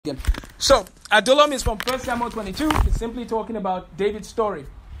So, Adullam is from 1 Samuel 22. It's simply talking about David's story.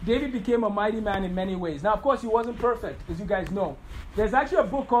 David became a mighty man in many ways. Now, of course, he wasn't perfect, as you guys know. There's actually a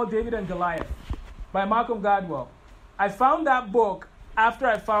book called David and Goliath by Malcolm Gladwell. I found that book after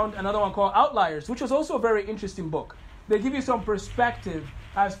I found another one called Outliers, which was also a very interesting book. They give you some perspective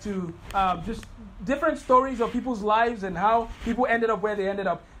as to just different stories of people's lives and how people ended up where they ended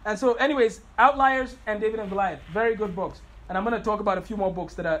up. And so, anyways, Outliers and David and Goliath, very good books. And I'm going to talk about a few more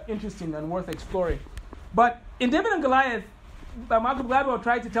books that are interesting and worth exploring. But in David and Goliath, Malcolm Gladwell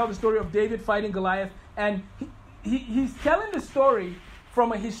tried to tell the story of David fighting Goliath. And he's telling the story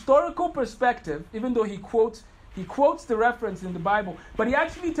from a historical perspective, even though he quotes the reference in the Bible. But he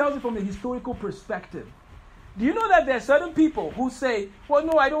actually tells it from a historical perspective. Do you know that there are certain people who say, well,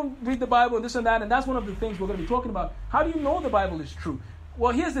 no, I don't read the Bible and this and that. And that's one of the things we're going to be talking about. How do you know the Bible is true?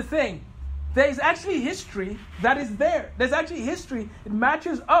 Well, here's the thing. There is actually history that is there. There's actually history. It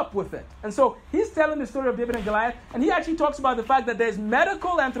matches up with it. And so he's telling the story of David and Goliath. And he actually talks about the fact that there's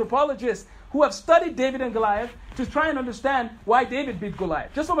medical anthropologists who have studied David and Goliath to try and understand why David beat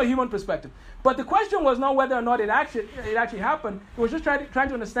Goliath, just from a human perspective. But the question was not whether or not it actually happened. It was just trying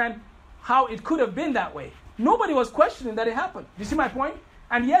to understand how it could have been that way. Nobody was questioning that it happened. Do you see my point?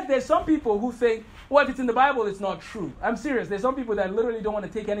 And yet there's some people who think, well, if it's in the Bible, it's not true. I'm serious. There's some people that literally don't want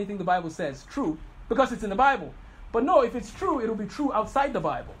to take anything the Bible says true because it's in the Bible. But no, if it's true, it'll be true outside the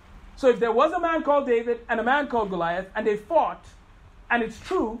Bible. So if there was a man called David and a man called Goliath, and they fought, and it's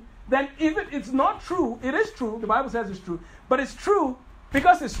true, then if it's not true, it is true. The Bible says it's true. But it's true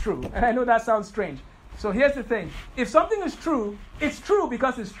because it's true. And I know that sounds strange. So here's the thing. If something is true, it's true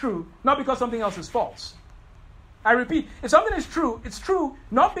because it's true, not because something else is false. I repeat, if something is true, it's true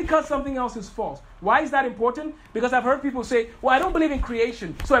not because something else is false. Why is that important? Because I've heard people say, well, I don't believe in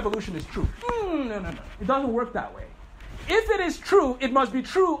creation, so evolution is true. No. It doesn't work that way. If it is true, it must be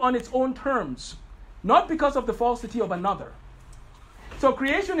true on its own terms, not because of the falsity of another. So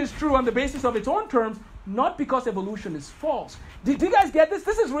creation is true on the basis of its own terms, not because evolution is false. Do you guys get this?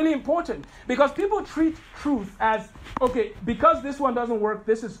 This is really important because people treat truth as, okay, because this one doesn't work,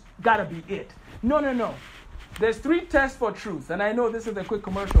 this has got to be it. No. There's 3 tests for truth, and I know this is a quick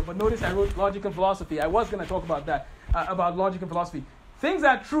commercial, but notice I wrote logic and philosophy. I was going to talk about that, about logic and philosophy. Things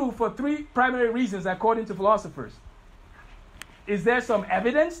are true for 3 primary reasons according to philosophers. Is there some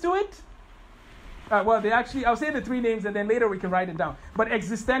evidence to it? I'll say the 3 names and then later we can write it down. But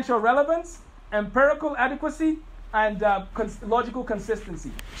existential relevance, empirical adequacy, and logical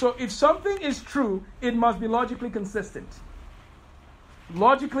consistency. So if something is true, it must be logically consistent.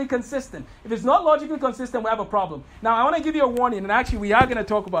 Logically consistent. If it's not logically consistent, we have a problem. Now, I want to give you a warning, and actually we are going to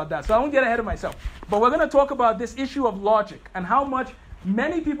talk about that, so I won't get ahead of myself. But we're going to talk about this issue of logic and how much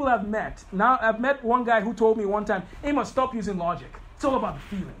many people have met. Now, I've met one guy who told me one time, Amos, stop using logic. It's all about the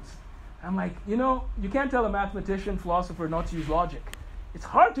feelings. I'm like, you can't tell a mathematician, philosopher not to use logic. It's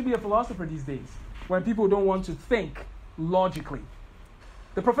hard to be a philosopher these days when people don't want to think logically.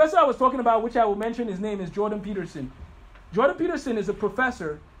 The professor I was talking about, which I will mention his name, is Jordan Peterson. Jordan Peterson is a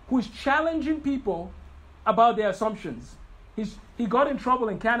professor who is challenging people about their assumptions. He got in trouble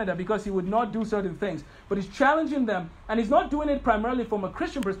in Canada because he would not do certain things, but he's challenging them, and he's not doing it primarily from a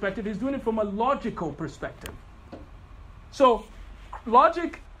Christian perspective, he's doing it from a logical perspective. So,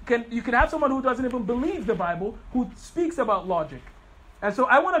 you can have someone who doesn't even believe the Bible, who speaks about logic. And so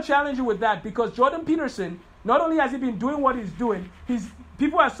I want to challenge you with that, because Jordan Peterson, not only has he been doing what he's doing,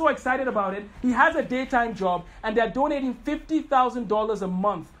 people are so excited about it. He has a daytime job, and they're donating $50,000 a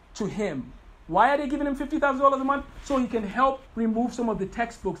month to him. Why are they giving him $50,000 a month? So he can help remove some of the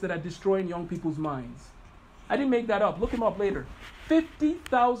textbooks that are destroying young people's minds. I didn't make that up. Look him up later.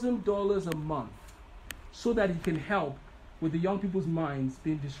 $50,000 a month so that he can help with the young people's minds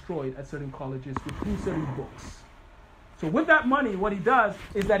being destroyed at certain colleges through certain books. So with that money, what he does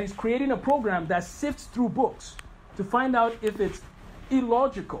is that he's creating a program that sifts through books to find out if it's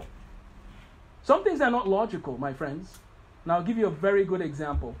illogical. Some things are not logical, my friends. And I'll give you a very good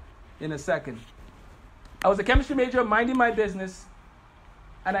example in a second. I was a chemistry major minding my business,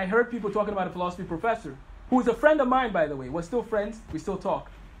 and I heard people talking about a philosophy professor, who is a friend of mine, by the way. We're still friends. We still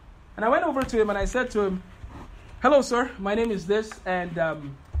talk. And I went over to him and I said to him, hello, sir. My name is this, and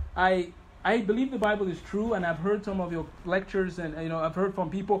I believe the Bible is true, and I've heard some of your lectures, and I've heard from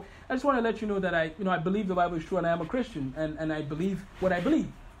people. I just want to let you know that I believe the Bible is true, and I am a Christian, and I believe what I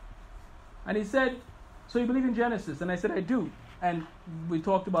believe. And he said, so you believe in Genesis? And I said, I do. And we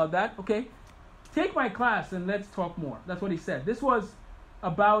talked about that. Okay, take my class and let's talk more. That's what he said. This was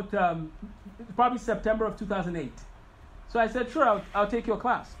about probably September of 2008. So I said, sure, I'll take your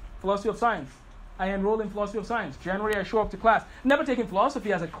class, philosophy of science. I enrolled in philosophy of science. January, I show up to class. Never taken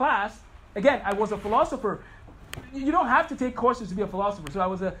philosophy as a class. Again, I was a philosopher. You don't have to take courses to be a philosopher. So I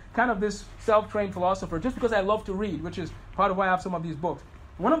was a kind of this self-trained philosopher just because I love to read, which is part of why I have some of these books.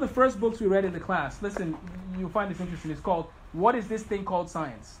 One of the first books we read in the class, listen, you'll find this interesting, it's called What is This Thing Called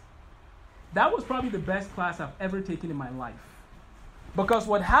Science? That was probably the best class I've ever taken in my life. Because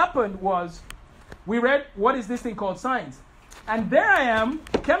what happened was, we read What is This Thing Called Science? And there I am,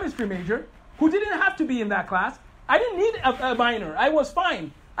 a chemistry major, who didn't have to be in that class. I didn't need a minor. I was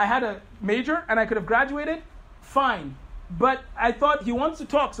fine. I had a major and I could have graduated. Fine. But I thought he wants to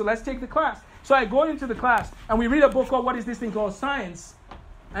talk, so let's take the class. So I go into the class and we read a book called What is This Thing Called Science?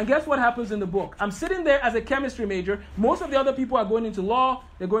 And guess what happens in the book? I'm sitting there as a chemistry major. Most of the other people are going into law.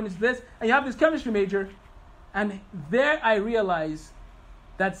 They're going into this. And you have this chemistry major. And there I realize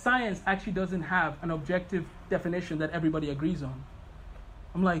that science actually doesn't have an objective definition that everybody agrees on.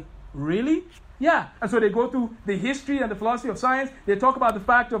 I'm like, really? Yeah. And so they go through the history and the philosophy of science. They talk about the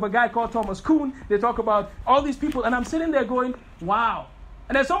fact of a guy called Thomas Kuhn. They talk about all these people. And I'm sitting there going, wow.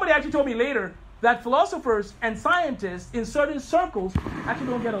 And then somebody actually told me later that philosophers and scientists in certain circles actually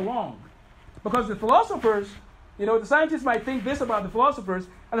don't get along. Because the philosophers, the scientists might think this about the philosophers,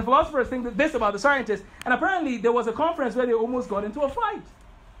 and the philosophers think this about the scientists. And apparently there was a conference where they almost got into a fight.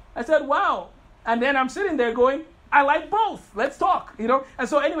 I said, wow. And then I'm sitting there going, I like both. Let's talk, And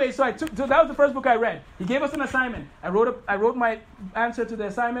so anyway, so that was the first book I read. He gave us an assignment. I wrote my answer to the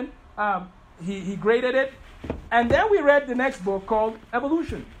assignment. He graded it. And then we read the next book called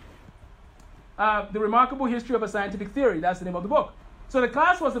Evolution. The Remarkable History of a Scientific Theory. That's the name of the book. So the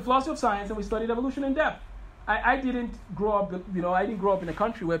class was the philosophy of science, and we studied evolution in depth. I didn't grow up, I didn't grow up in a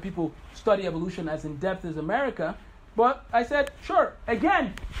country where people study evolution as in depth as America. But I said, sure.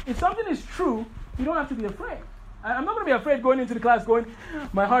 Again, if something is true, you don't have to be afraid. I'm not going to be afraid going into the class going,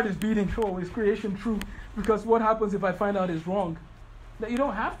 my heart is beating, oh, is creation true? Because what happens if I find out it's wrong? That you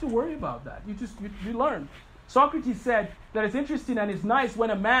don't have to worry about that. You learn. Socrates said that it's interesting and it's nice when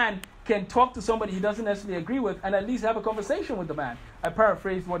a man can talk to somebody he doesn't necessarily agree with and at least have a conversation with the man. I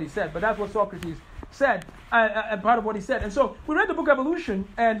paraphrased what he said, but that's what Socrates said, and part of what he said. And so we read the book Evolution,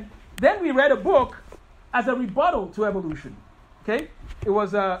 and then we read a book as a rebuttal to evolution. Okay? It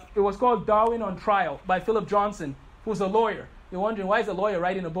was called Darwin on Trial by Philip Johnson, who's a lawyer. You're wondering, why is a lawyer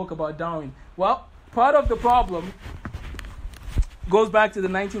writing a book about Darwin? Well, part of the problem goes back to the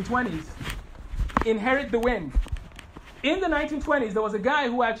 1920s. Inherit the Wind. In the 1920s, there was a guy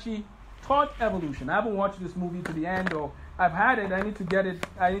who actually taught evolution. I haven't watched this movie to the end, or I've had it. I need to get it.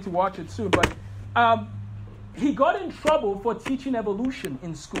 I need to watch it soon. But he got in trouble for teaching evolution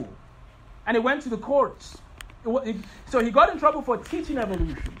in school, and it went to the courts. So he got in trouble for teaching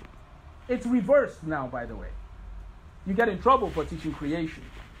evolution. It's reversed now, by the way. You get in trouble for teaching creation.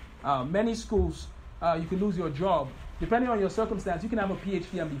 Many schools, you can lose your job. Depending on your circumstance, you can have a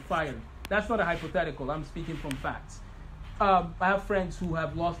PhD and be fired. That's not a hypothetical. I'm speaking from facts. I have friends who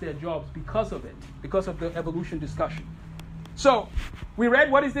have lost their jobs because of it, because of the evolution discussion. So we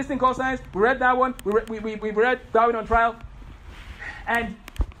read What is This Thing Called Science? We read that one. We read Darwin on Trial. And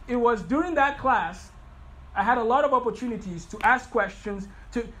it was during that class, I had a lot of opportunities to ask questions.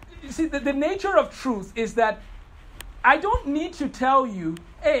 See, the nature of truth is that I don't need to tell you,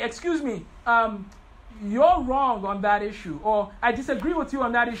 hey, excuse me, you're wrong on that issue, or I disagree with you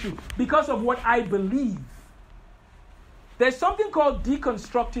on that issue because of what I believe. There's something called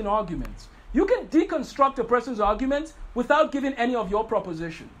deconstructing arguments. You can deconstruct a person's arguments without giving any of your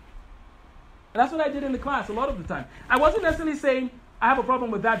proposition. And that's what I did in the class a lot of the time. I wasn't necessarily saying, I have a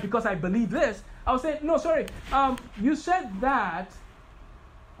problem with that because I believe this. I was saying, no, sorry, you said that,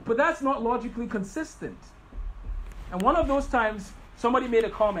 but that's not logically consistent. And one of those times, somebody made a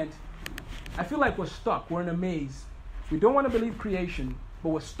comment, I feel like we're stuck, we're in a maze. We don't want to believe creation, but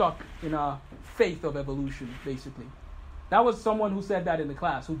we're stuck in our faith of evolution, basically. That was someone who said that in the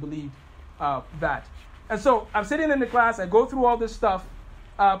class, who believed that. And so I'm sitting in the class, I go through all this stuff,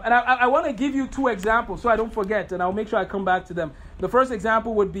 and I want to give you two examples so I don't forget, and I'll make sure I come back to them. The first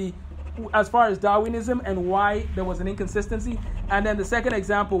example would be as far as Darwinism and why there was an inconsistency. And then the second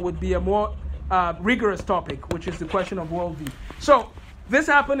example would be a more rigorous topic, which is the question of worldview. So this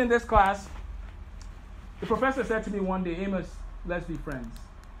happened in this class. The professor said to me one day, Amos, let's be friends.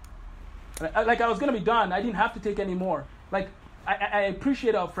 Like I was going to be done. I didn't have to take any more. Like I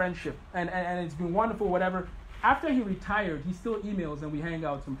appreciate our friendship, and it's been wonderful, whatever. After he retired, he still emails and we hang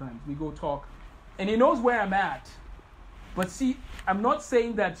out sometimes. We go talk. And he knows where I'm at. But see, I'm not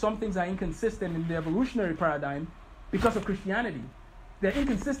saying that some things are inconsistent in the evolutionary paradigm because of Christianity. They're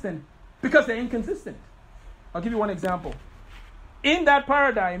inconsistent because they're inconsistent. I'll give you one example. in that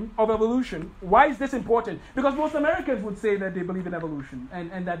paradigm of evolution, why is this important? Because most Americans would say that they believe in evolution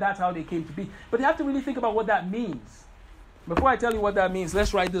and that that's how they came to be. But you have to really think about what that means. Before I tell you what that means,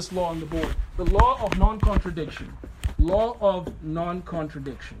 let's write this law on the board. The law of non-contradiction. Law of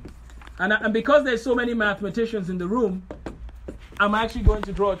non-contradiction. And because there's so many mathematicians in the room, I'm actually going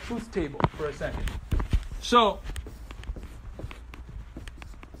to draw a truth table for a second. So,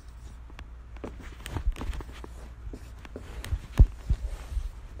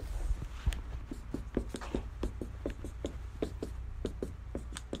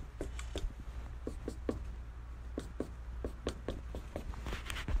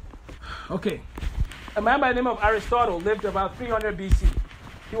 okay, a man by the name of Aristotle lived about 300 BC.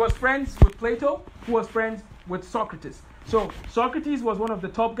 He was friends with Plato, who was friends with Socrates. So Socrates was one of the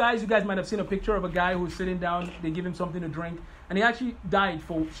top guys. You guys might have seen a picture of a guy who's sitting down. They give him something to drink. And he actually died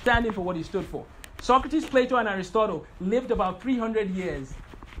for standing for what he stood for. Socrates, Plato, and Aristotle lived about 300 years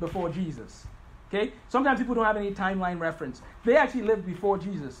before Jesus. Okay? Sometimes people don't have any timeline reference. They actually lived before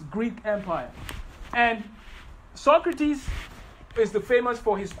Jesus, Greek Empire. And Socrates is famous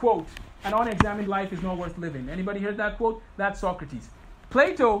for his quote, "An unexamined life is not worth living." Anybody heard that quote? That's Socrates.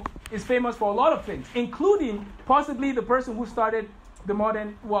 Plato is famous for a lot of things, including possibly the person who started the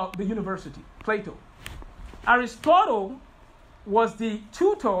university, Plato. Aristotle was the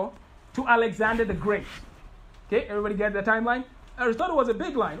tutor to Alexander the Great. Okay, everybody get the timeline? Aristotle was a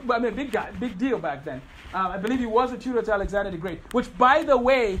big big guy, big deal back then. I believe he was a tutor to Alexander the Great, which, by the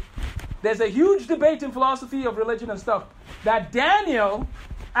way, there's a huge debate in philosophy of religion and stuff that Daniel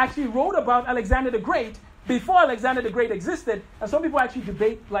actually wrote about Alexander the Great before Alexander the Great existed, and some people actually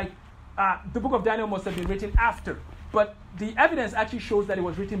debate the book of Daniel must have been written after, but the evidence actually shows that it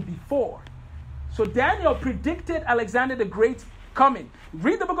was written before. So Daniel predicted Alexander the Great's coming.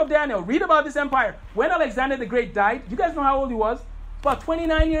 Read the book of Daniel, read about this empire. When Alexander the Great died, you guys know how old he was? About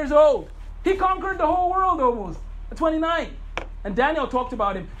 29 years old. He conquered the whole world almost at 29. And Daniel talked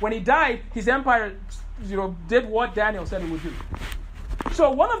about him. When he died, his empire did what Daniel said it would do.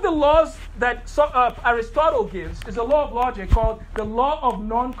 So one of the laws that Aristotle gives is a law of logic called the law of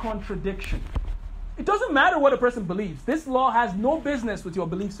non-contradiction. It doesn't matter what a person believes. This law has no business with your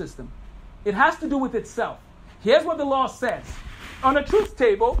belief system. It has to do with itself. Here's what the law says. On a truth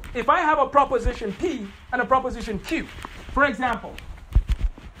table, if I have a proposition P and a proposition Q, for example,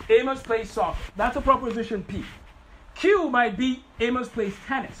 Amos plays soccer. That's a proposition P. Q might be Amos plays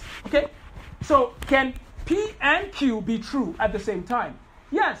tennis. Okay? So can P and Q be true at the same time?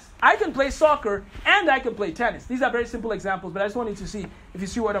 Yes, I can play soccer and I can play tennis. These are very simple examples, but I just wanted to see if you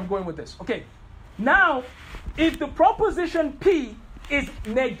see where I'm going with this. Okay, now, if the proposition P is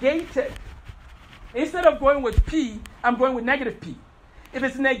negated, instead of going with P, I'm going with negative P. If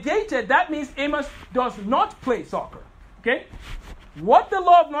it's negated, that means Amos does not play soccer. Okay? What the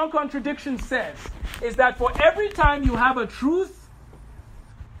law of non-contradiction says is that for every time you have a truth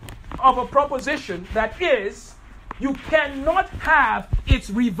of a proposition that is, you cannot have its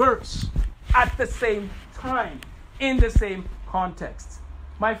reverse at the same time, in the same context.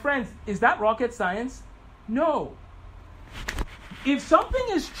 My friends, is that rocket science? No. If something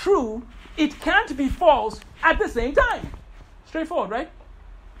is true, it can't be false at the same time. Straightforward, right?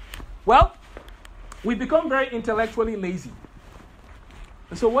 Well, we become very intellectually lazy.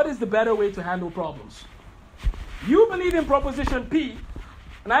 And so what is the better way to handle problems? You believe in proposition P,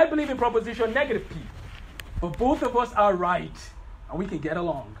 and I believe in proposition negative P. But both of us are right, and we can get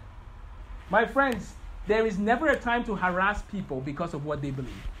along. My friends, there is never a time to harass people because of what they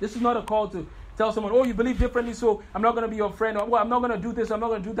believe. This is not a call to tell someone, oh, you believe differently, so I'm not going to be your friend, or well, I'm not going to do this, I'm not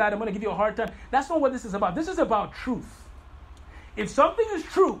going to do that, I'm going to give you a hard time. That's not what this is about. This is about truth. If something is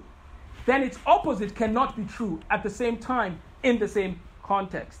true, then its opposite cannot be true at the same time, in the same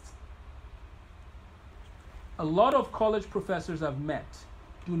context. A lot of college professors I've met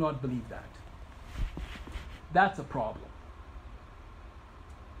do not believe that. That's a problem.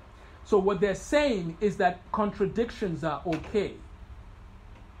 So what they're saying is that contradictions are okay.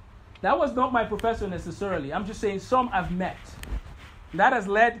 That was not my professor necessarily. I'm just saying some I've met. That has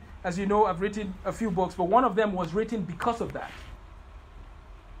led, as you know, I've written a few books, but one of them was written because of that.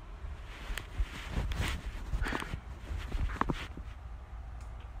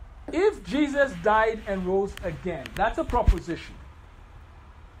 If Jesus died and rose again, that's a proposition.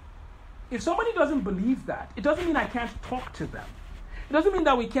 If somebody doesn't believe that, it doesn't mean I can't talk to them. It doesn't mean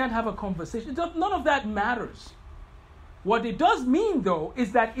that we can't have a conversation. None of that matters. What it does mean, though,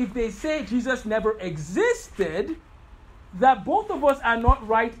 is that if they say Jesus never existed, that both of us are not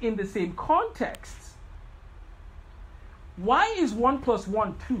right in the same context. Why is 1 +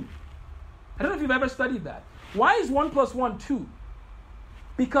 1 2? I don't know if you've ever studied that. Why is 1 + 1 2?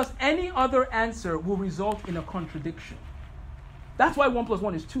 Because any other answer will result in a contradiction. That's why 1 plus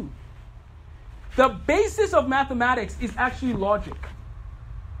 1 is 2. The basis of mathematics is actually logic.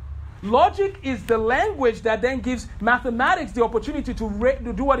 Logic is the language that then gives mathematics the opportunity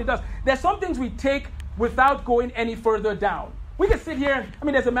to do what it does. There's some things we take without going any further down. We can sit here,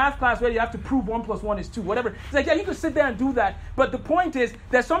 there's a math class where you have to prove 1 plus 1 is 2, whatever. It's like, yeah, you can sit there and do that. But the point is,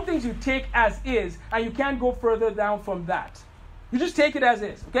 there's some things you take as is, and you can't go further down from that. You just take it as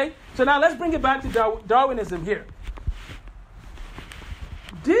is, okay? So now let's bring it back to Darwinism here.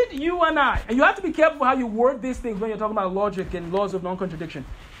 Did you and I, and you have to be careful how you word these things when you're talking about logic and laws of non-contradiction.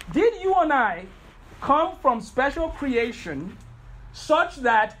 Did you and I come from special creation such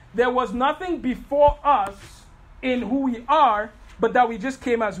that there was nothing before us in who we are, but that we just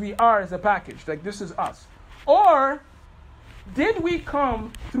came as we are as a package, like this is us? Or did we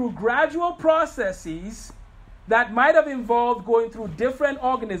come through gradual processes that might have involved going through different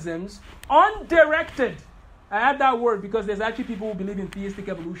organisms, undirected? I add that word because there's actually people who believe in theistic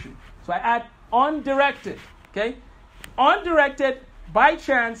evolution. So I add undirected, okay? Undirected, by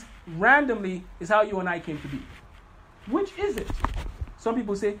chance, randomly, is how you and I came to be. Which is it? Some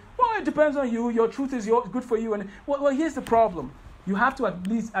people say, well, it depends on you. Your truth is good for you. And well, here's the problem. You have to at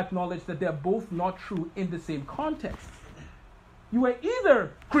least acknowledge that they're both not true in the same context. You were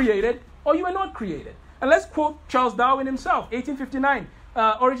either created or you were not created. And let's quote Charles Darwin himself, 1859,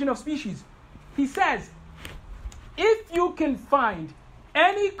 Origin of Species. He says, if you can find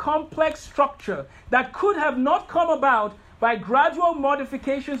any complex structure that could have not come about by gradual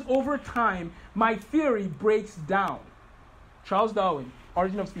modifications over time, my theory breaks down. Charles Darwin,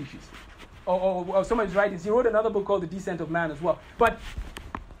 Origin of Species. Or somebody's writing. He wrote another book called The Descent of Man as well. But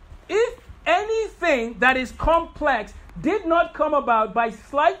if anything that is complex did not come about by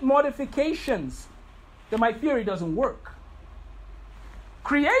slight modifications, then my theory doesn't work.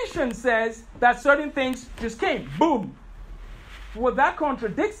 Creation says that certain things just came. Boom. Well, that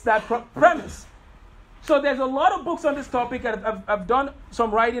contradicts that premise. So there's a lot of books on this topic. I've done some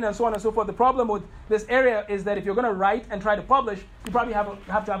writing and so on and so forth. The problem with this area is that if you're going to write and try to publish, you probably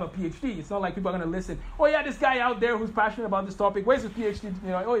have to have a PhD. It's not like people are going to listen. Oh, yeah, this guy out there who's passionate about this topic, where's his PhD?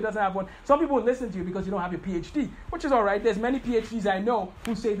 Oh, he doesn't have one. Some people will listen to you because you don't have your PhD, which is all right. There's many PhDs I know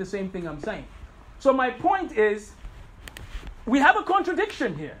who say the same thing I'm saying. So my point is, we have a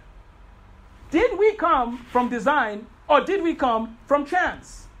contradiction here. Did we come from design or did we come from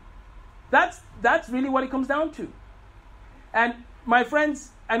chance? That's really what it comes down to. And my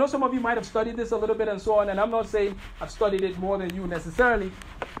friends, I know some of you might have studied this a little bit and so on, and I'm not saying I've studied it more than you necessarily,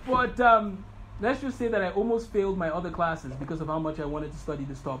 but let's just say that I almost failed my other classes because of how much I wanted to study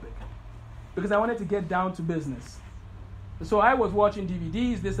this topic. Because I wanted to get down to business. So I was watching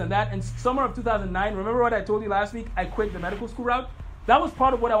DVDs, this and that, and summer of 2009, remember what I told you last week? I quit the medical school route. That was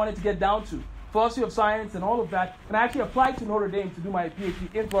part of what I wanted to get down to. Philosophy of science and all of that. And I actually applied to Notre Dame to do my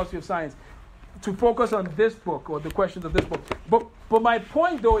PhD in philosophy of science to focus on this book or the questions of this book. But my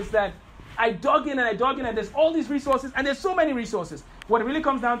point, though, is that I dug in and there's all these resources, and there's so many resources. What it really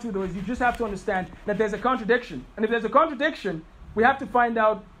comes down to, though, is you just have to understand that there's a contradiction. And if there's a contradiction, we have to find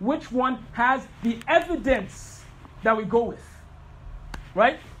out which one has the evidence that we go with,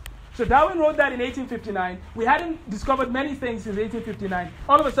 right? So Darwin wrote that in 1859. We hadn't discovered many things since 1859.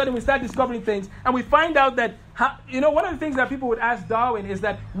 All of a sudden, we start discovering things, and we find out that one of the things that people would ask Darwin is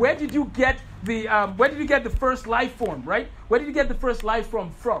that where did you get the first life form, right? Where did you get the first life form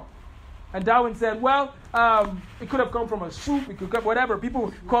from? And Darwin said, well, it could have come from a soup. It could come whatever.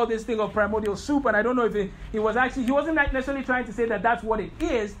 People call this thing of primordial soup, and I don't know if he wasn't necessarily trying to say that that's what it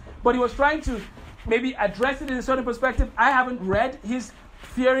is, but he was trying to maybe address it in a certain perspective. I haven't read his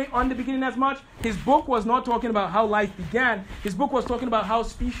theory on the beginning as much. His book was not talking about how life began. His book was talking about how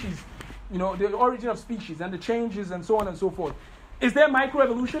species, the origin of species and the changes and so on and so forth. Is there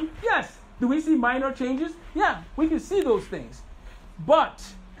microevolution? Yes. Do we see minor changes? Yeah, we can see those things. But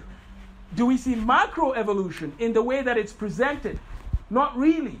do we see macroevolution in the way that it's presented? Not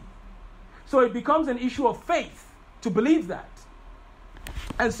really. So it becomes an issue of faith to believe that.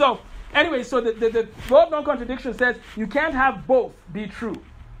 And so, anyway, so the law of non-contradiction says you can't have both be true.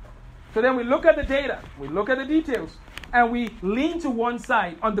 So then we look at the data, we look at the details, and we lean to one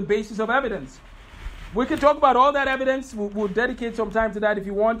side on the basis of evidence. We can talk about all that evidence. We'll dedicate some time to that if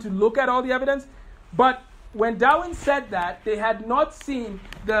you want to look at all the evidence. But when Darwin said that, they had not seen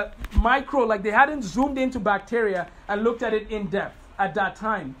the micro, like they hadn't zoomed into bacteria and looked at it in depth at that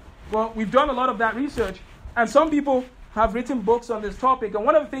time. Well, we've done a lot of that research, and some people have written books on this topic, and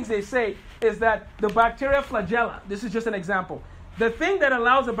one of the things they say is that the bacteria flagella, this is just an example, the thing that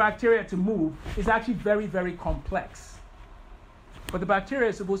allows a bacteria to move is actually very, very complex. But the bacteria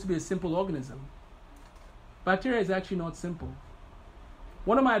is supposed to be a simple organism. Bacteria is actually not simple.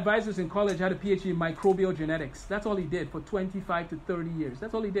 One of my advisors in college had a PhD in microbial genetics. That's all he did for 25 to 30 years.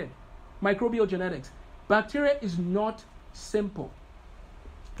 That's all he did. Microbial genetics. Bacteria is not simple.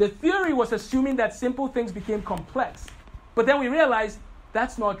 The theory was assuming that simple things became complex. But then we realized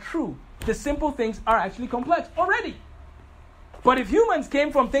that's not true. The simple things are actually complex already. But if humans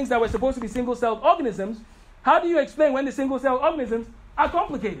came from things that were supposed to be single-celled organisms, how do you explain when the single-celled organisms are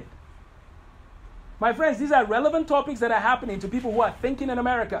complicated? My friends, these are relevant topics that are happening to people who are thinking in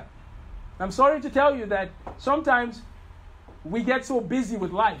America. I'm sorry to tell you that sometimes we get so busy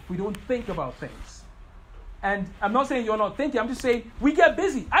with life, we don't think about things. And I'm not saying you're not thinking, I'm just saying we get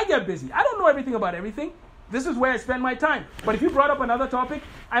busy. I get busy. I don't know everything about everything. This is where I spend my time. But if you brought up another topic,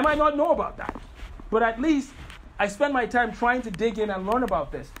 I might not know about that. But at least I spend my time trying to dig in and learn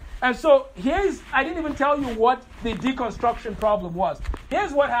about this. And so I didn't even tell you what the deconstruction problem was.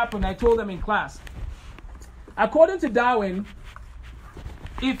 Here's what happened. I told them in class. According to Darwin,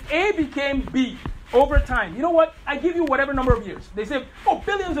 if A became B over time, you know what? I give you whatever number of years. They say,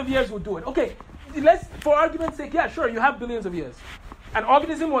 billions of years will do it. Okay, let's, for argument's sake, yeah, sure, you have billions of years. An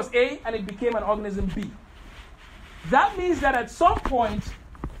organism was A and it became an organism B. That means that at some point,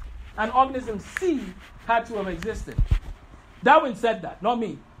 an organism C had to have existed. Darwin said that, not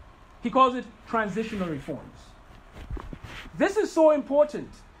me. He calls it transitionary forms. This is so important.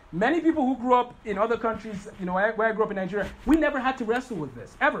 Many people who grew up in other countries, where I grew up in Nigeria, we never had to wrestle with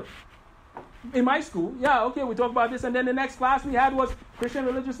this, ever. In my school, we talk about this, and then the next class we had was Christian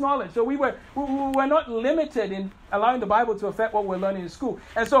religious knowledge. So we were not limited in allowing the Bible to affect what we're learning in school.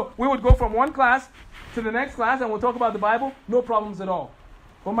 And so we would go from one class to the next class, and we'll talk about the Bible, no problems at all.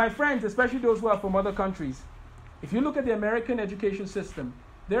 But my friends, especially those who are from other countries, if you look at the American education system,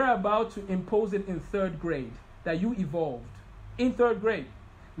 they're about to impose it in third grade, that you evolved. In third grade.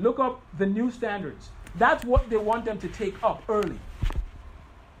 Look up the new standards. That's what they want them to take up early.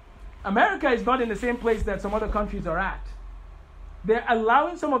 America is not in the same place that some other countries are at. They're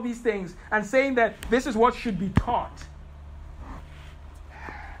allowing some of these things and saying that this is what should be taught.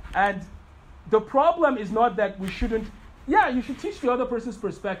 And the problem is not that we shouldn't, you should teach the other person's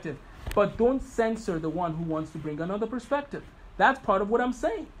perspective, but don't censor the one who wants to bring another perspective. That's part of what I'm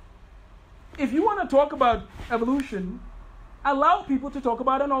saying. If you want to talk about evolution, allow people to talk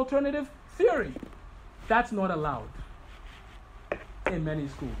about an alternative theory. That's not allowed in many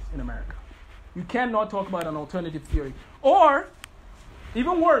schools in America. You cannot talk about an alternative theory. Or,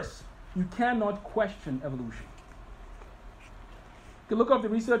 even worse, you cannot question evolution. You can look up the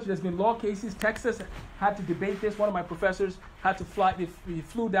research. There's been law cases. Texas had to debate this. One of my professors had to fly. He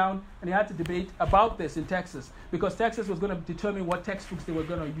flew down and he had to debate about this in Texas because Texas was going to determine what textbooks they were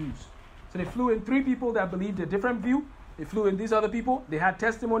going to use. So they flew in 3 people that believed a different view. They flew in these other people. They had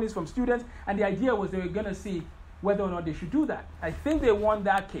testimonies from students. And the idea was they were going to see whether or not they should do that. I think they won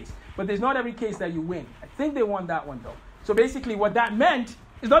that case. But there's not every case that you win. I think they won that one, though. So basically what that meant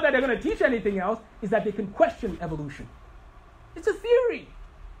is not that they're going to teach anything else. Is that they can question evolution. It's a theory.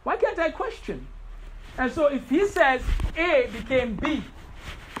 Why can't I question? And so if he says A became B,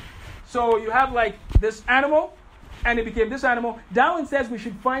 so you have like this animal, and it became this animal, Darwin says we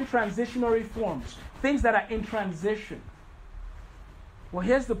should find transitionary forms, things that are in transition. Well,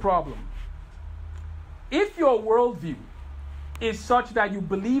 here's the problem. If your worldview is such that you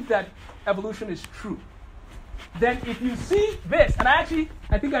believe that evolution is true, then if you see this, and I think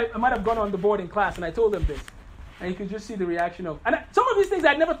I might have gone on the board in class and I told them this, and you can just see the reaction of, some of these things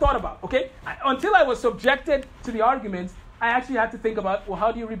I'd never thought about, okay? Until I was subjected to the arguments, I actually had to think about, well,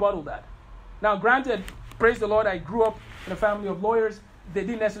 how do you rebuttal that? Now, granted, praise the Lord, I grew up in a family of lawyers. They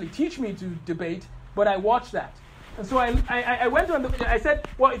didn't necessarily teach me to debate, but I watched that. And so I went on, I said,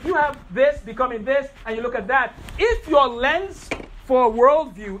 well, if you have this becoming this, and you look at that, if your lens for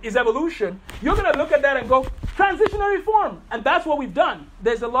worldview is evolution, you're going to look at that and go, transitionary form. And that's what we've done.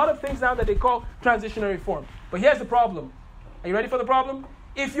 There's a lot of things now that they call transitionary form. But here's the problem. Are you ready for the problem?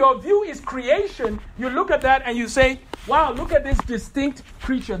 If your view is creation, you look at that and you say, wow, look at this distinct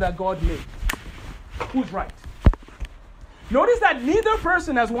creature that God made. Who's right? Notice that neither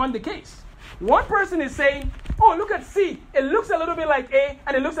person has won the case. One person is saying, oh, look at C. It looks a little bit like A,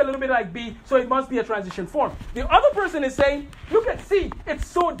 and it looks a little bit like B, so it must be a transition form. The other person is saying, look at C. It's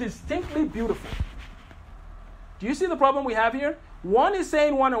so distinctly beautiful. Do you see the problem we have here? One is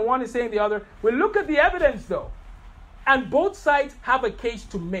saying one, and one is saying the other. We look at the evidence, though, and both sides have a case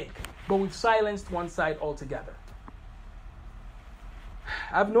to make, but we've silenced one side altogether.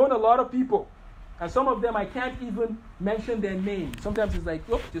 I've known a lot of people, and some of them I can't even mention their name. Sometimes it's like,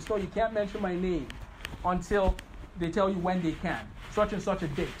 oh, just know you can't mention my name until they tell you when they can, such and such a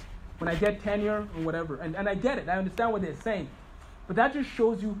date, when I get tenure or whatever. And I get it. I understand what they're saying. But that just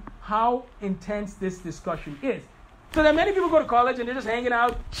shows you how intense this discussion is. So that many people go to college and they're just hanging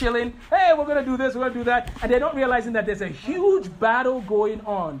out, chilling. Hey, we're going to do this, we're going to do that. And they're not realizing that there's a huge battle going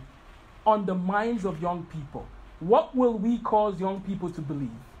on the minds of young people. What will we cause young people to believe?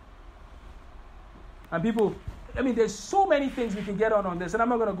 And people, I mean, there's so many things we can get on this, and I'm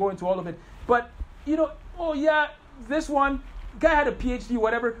not going to go into all of it. But, oh yeah, this one, guy had a PhD,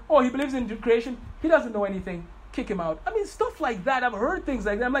 whatever. Oh, he believes in creation. He doesn't know anything. Kick him out. I mean, stuff like that. I've heard things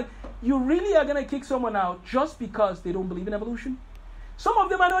like that. I'm like, you really are going to kick someone out just because they don't believe in evolution? Some of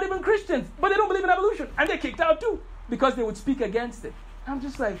them are not even Christians, but they don't believe in evolution. And they're kicked out too because they would speak against it. I'm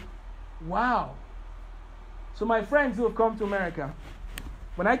just like, wow. So my friends who have come to America,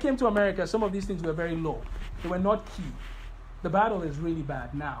 when I came to America, some of these things were very low. They were not key. The battle is really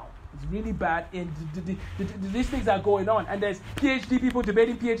bad now. It's really bad. These things are going on. And there's PhD people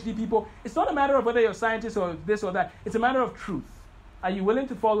debating PhD people. It's not a matter of whether you're a scientist or this or that. It's a matter of truth. Are you willing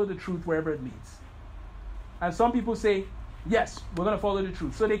to follow the truth wherever it leads? And some people say, yes, we're going to follow the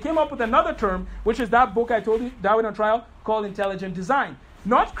truth. So they came up with another term, which is that book I told you, Darwin on Trial, called intelligent design.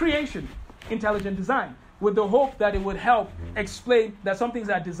 Not creation, intelligent design, with the hope that it would help explain that some things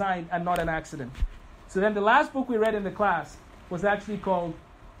are designed and not an accident. So then the last book we read in the class was actually called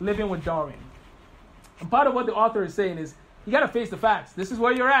Living with Darwin. And part of what the author is saying is, you got to face the facts. This is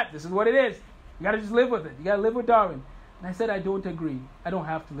where you're at. This is what it is. You got to just live with it. You got to live with Darwin. And I said, I don't agree. I don't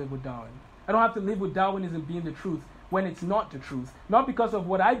have to live with Darwin. I don't have to live with Darwinism being the truth when it's not the truth. Not because of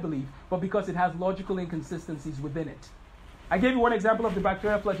what I believe, but because it has logical inconsistencies within it. I gave you one example of the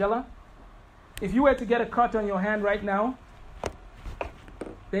bacteria flagella. If you were to get a cut on your hand right now,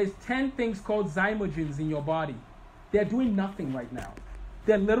 there's 10 things called zymogens in your body. They're doing nothing right now.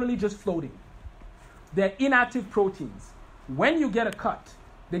 They're literally just floating. They're inactive proteins. When you get a cut,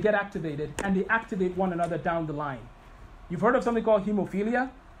 they get activated, and they activate one another down the line. You've heard of something called hemophilia?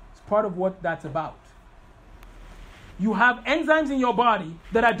 It's part of what that's about. You have enzymes in your body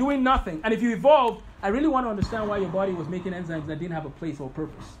that are doing nothing. And if you evolved, I really want to understand why your body was making enzymes that didn't have a place or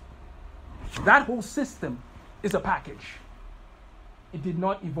purpose. That whole system is a package. It did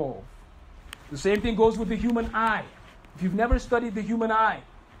not evolve. The same thing goes with the human eye. If you've never studied the human eye,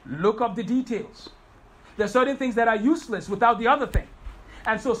 look up the details. There are certain things that are useless without the other thing.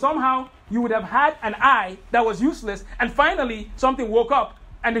 And so somehow you would have had an eye that was useless, and finally something woke up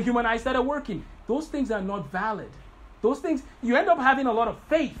and the human eye started working. Those things are not valid. Those things, you end up having a lot of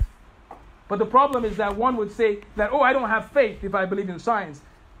faith. But the problem is that one would say that, I don't have faith if I believe in science.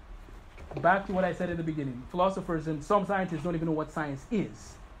 Back to what I said in the beginning. Philosophers and some scientists don't even know what science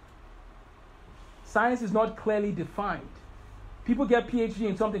is. Science is not clearly defined. People get PhD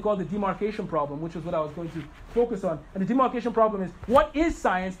in something called the demarcation problem, which is what I was going to focus on. And the demarcation problem is, what is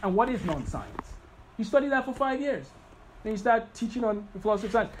science and what is non-science? You study that for 5 years. Then you start teaching on the philosophy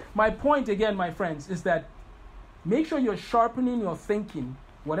of science. My point, again, my friends, is that make sure you're sharpening your thinking,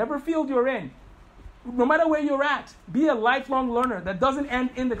 whatever field you're in. No matter where you're at, be a lifelong learner that doesn't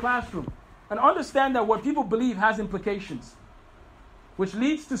end in the classroom. And understand that what people believe has implications, which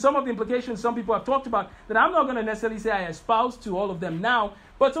leads to some of the implications some people have talked about that I'm not going to necessarily say I espouse to all of them now,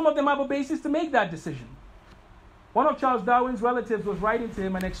 but some of them have a basis to make that decision. One of Charles Darwin's relatives was writing to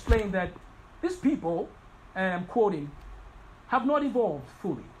him and explained that these people, and I'm quoting, have not evolved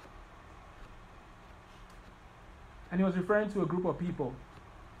fully. And he was referring to a group of people.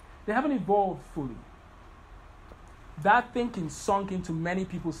 They haven't evolved fully. That thinking sunk into many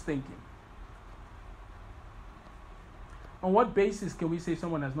people's thinking. On what basis can we say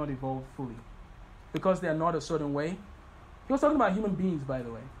someone has not evolved fully? Because they are not a certain way? He was talking about human beings, by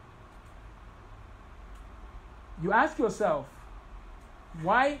the way. You ask yourself,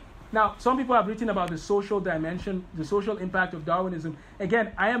 why? Now, some people have written about the social dimension, the social impact of Darwinism.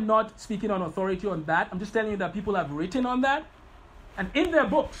 Again, I am not speaking on authority on that. I'm just telling you that people have written on that. And in their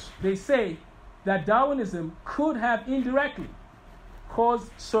books, they say that Darwinism could have indirectly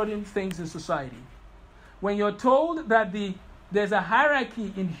caused certain things in society. When you're told that there's a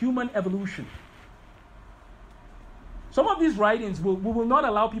hierarchy in human evolution, some of these writings, we will not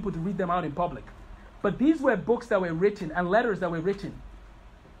allow people to read them out in public. But these were books that were written and letters that were written.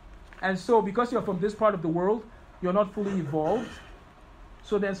 And so because you're from this part of the world, you're not fully evolved.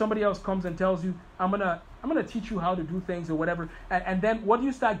 So then somebody else comes and tells you, I'm gonna teach you how to do things or whatever. And then what do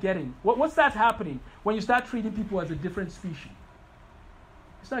you start getting? What starts happening when you start treating people as a different species?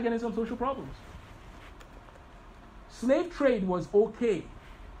 You start getting some social problems. Slave trade was okay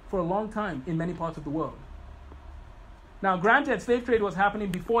for a long time in many parts of the world. Now, granted, slave trade was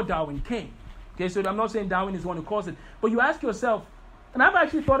happening before Darwin came. Okay, so I'm not saying Darwin is the one who caused it. But you ask yourself, and I've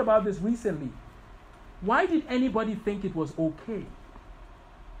actually thought about this recently, why did anybody think it was okay?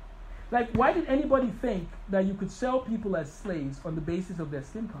 Like, why did anybody think that you could sell people as slaves on the basis of their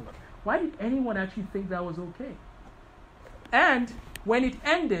skin color? Why did anyone actually think that was okay? And when it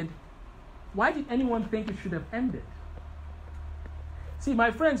ended, why did anyone think it should have ended? See,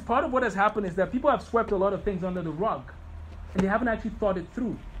 my friends, part of what has happened is that people have swept a lot of things under the rug, and they haven't actually thought it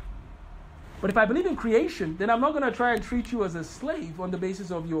through. But if I believe in creation, then I'm not going to try and treat you as a slave on the basis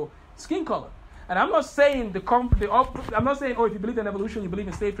of your skin color. And I'm not saying I'm not saying, oh, if you believe in evolution, you believe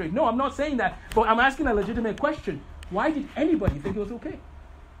in slave trade. No, I'm not saying that. But I'm asking a legitimate question. Why did anybody think it was okay?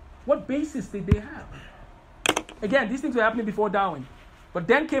 What basis did they have? Again, these things were happening before Darwin. But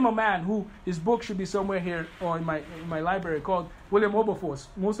then came a man who, his book should be somewhere here or in my library, called William Wilberforce.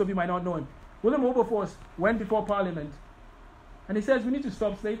 Most of you might not know him. William Wilberforce went before Parliament, and he says, we need to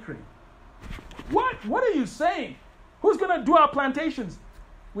stop slave trade. What? What are you saying? Who's going to do our plantations?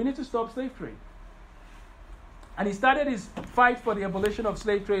 We need to stop slave trade. And he started his fight for the abolition of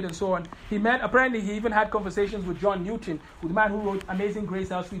slave trade and so on. Apparently he even had conversations with John Newton, the man who wrote Amazing Grace,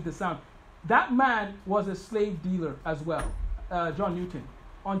 How Sweet the Sound. That man was a slave dealer as well, John Newton,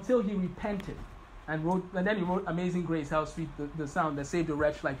 until he repented and then he wrote Amazing Grace, How Sweet the Sound that saved a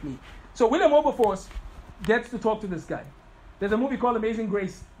wretch like me. So William Wilberforce gets to talk to this guy. There's a movie called Amazing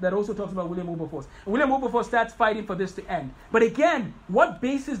Grace that also talks about William Wilberforce. And William Wilberforce starts fighting for this to end. But again, what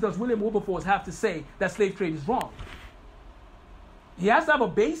basis does William Wilberforce have to say that slave trade is wrong? He has to have a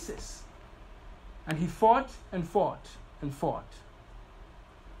basis. And he fought and fought and fought.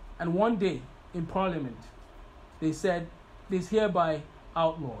 And one day in Parliament, they said, it is hereby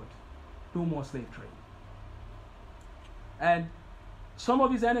outlawed. No more slave trade. And some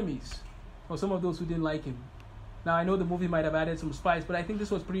of his enemies, or some of those who didn't like him, now, I know the movie might have added some spice, but I think this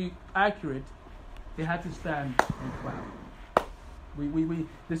was pretty accurate. They had to stand and clap.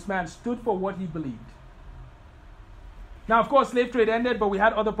 This man stood for what he believed. Now, of course, slave trade ended, but we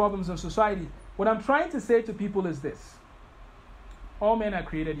had other problems in society. What I'm trying to say to people is this. All men are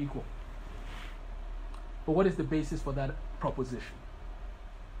created equal. But what is the basis for that proposition?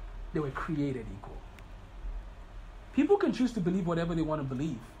 They were created equal. People can choose to believe whatever they want to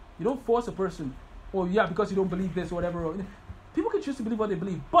believe. You don't force a person, oh yeah, because you don't believe this or whatever. People can choose to believe what they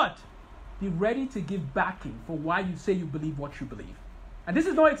believe, but be ready to give backing for why you say you believe what you believe. And this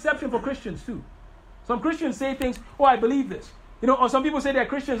is no exception for Christians too. Some Christians say things, oh, I believe this. Or some people say they're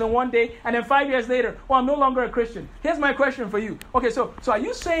Christians on one day, and then 5 years later, oh, I'm no longer a Christian. Here's my question for you. Okay, so are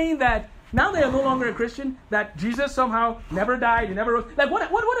you saying that now they are no longer a Christian, that Jesus somehow never died, he never rose? Like,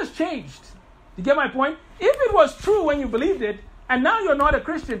 what has changed? You get my point? If it was true when you believed it, and now you're not a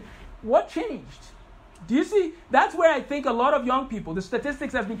Christian, what changed? Do you see? That's where I think a lot of young people, the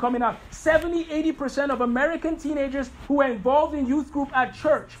statistics has been coming out, 70-80% of American teenagers who are involved in youth group at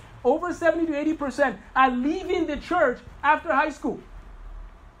church, over 70-80% are leaving the church after high school.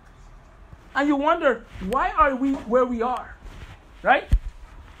 And you wonder, why are we where we are? Right?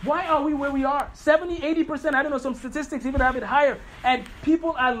 Why are we where we are? 70-80%, I don't know, some statistics even have it higher. And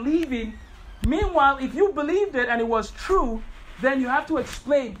people are leaving. Meanwhile, if you believed it and it was true, then you have to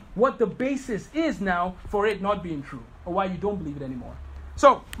explain what the basis is now for it not being true, or why you don't believe it anymore.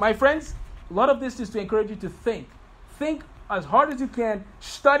 So, my friends, a lot of this is to encourage you to think. Think as hard as you can,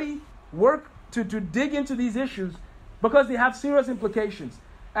 study, work to dig into these issues, because they have serious implications.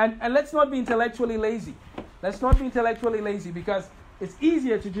 And let's not be intellectually lazy. Let's not be intellectually lazy, because it's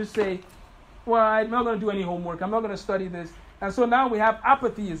easier to just say, well, I'm not going to do any homework, I'm not going to study this. And so now we have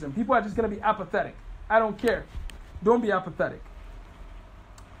apatheism. People are just going to be apathetic. I don't care. Don't be apathetic.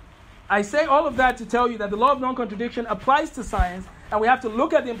 I say all of that to tell you that the law of non-contradiction applies to science, and we have to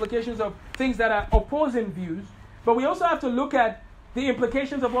look at the implications of things that are opposing views, but we also have to look at the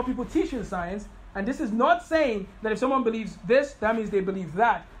implications of what people teach in science, and this is not saying that if someone believes this, that means they believe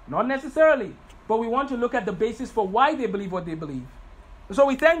that. Not necessarily, but we want to look at the basis for why they believe what they believe. So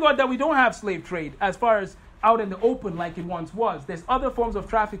we thank God that we don't have slave trade as far as out in the open like it once was. There's other forms of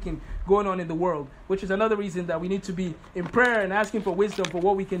trafficking going on in the world, which is another reason that we need to be in prayer and asking for wisdom for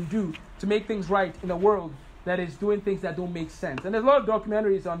what we can do to make things right in a world that is doing things that don't make sense. And there's a lot of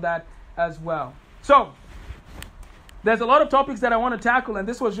documentaries on that as well. So, there's a lot of topics that I want to tackle, and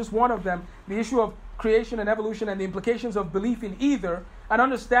this was just one of them. The issue of creation and evolution and the implications of belief in either, and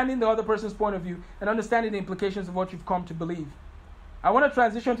understanding the other person's point of view, and understanding the implications of what you've come to believe. I want to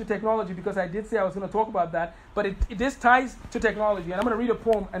transition to technology because I did say I was going to talk about that, but this ties to technology, and I'm going to read a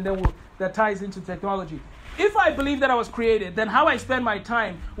poem and then that ties into technology. If I believe that I was created, then how I spend my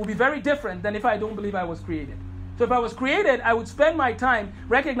time will be very different than if I don't believe I was created. So if I was created, I would spend my time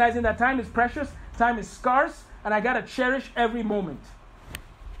recognizing that time is precious, time is scarce, and I got to cherish every moment.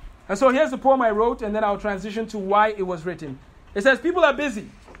 And so here's the poem I wrote, and then I'll transition to why it was written. It says, people are busy,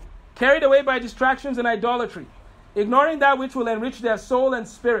 carried away by distractions and idolatry, ignoring that which will enrich their soul and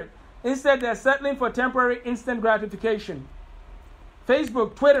spirit. Instead, they're settling for temporary instant gratification.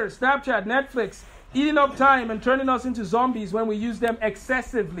 Facebook, Twitter, Snapchat, Netflix, eating up time and turning us into zombies when we use them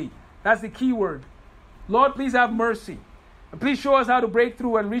excessively. That's the key word. Lord, please have mercy. And please show us how to break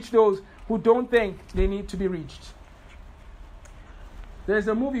through and reach those who don't think they need to be reached. There's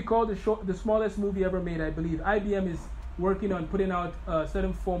a movie called The Smallest Movie Ever Made, I believe. IBM is working on putting out a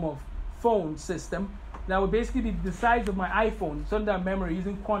certain form of phone system that would basically be the size of my iPhone, so that memory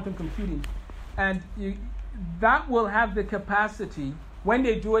using quantum computing. And that will have the capacity, when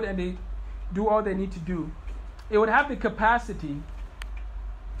they do it and they do all they need to do, it would have the capacity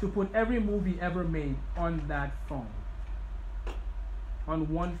to put every movie ever made on that phone. On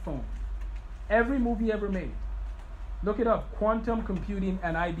one phone. Every movie ever made. Look it up, quantum computing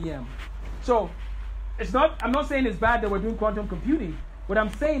and IBM. So, I'm not saying it's bad that we're doing quantum computing. What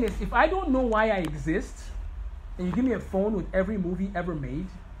I'm saying is, if I don't know why I exist, and you give me a phone with every movie ever made,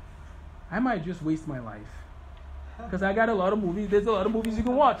 I might just waste my life. Because I got a lot of movies. There's a lot of movies you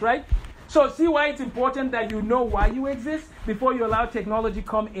can watch, right? So see why it's important that you know why you exist before you allow technology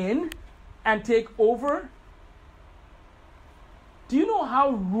come in and take over? Do you know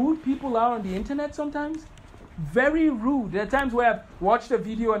how rude people are on the internet sometimes? Very rude. There are times where I've watched a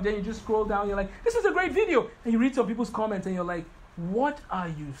video and then you just scroll down, you're like, this is a great video. And you read some people's comments and you're like, what are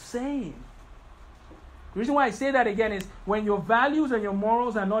you saying? The reason why I say that again is when your values and your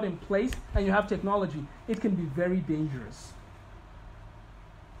morals are not in place and you have technology, it can be very dangerous.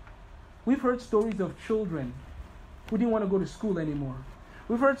 We've heard stories of children who didn't want to go to school anymore.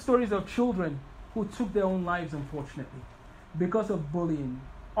 We've heard stories of children who took their own lives, unfortunately, because of bullying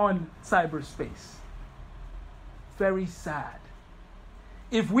on cyberspace. Very sad.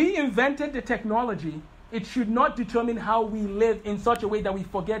 If we invented the technology, it should not determine how we live in such a way that we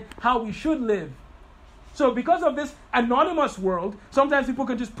forget how we should live. So because of this anonymous world, sometimes people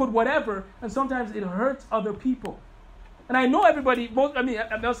can just put whatever, and sometimes it hurts other people. And I know everybody,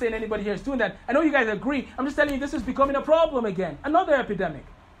 I'm not saying anybody here is doing that. I know you guys agree. I'm just telling you this is becoming a problem again. Another epidemic.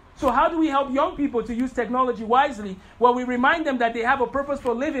 So how do we help young people to use technology wisely? Well, we remind them that they have a purpose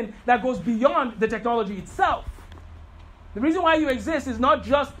for living that goes beyond the technology itself. The reason why you exist is not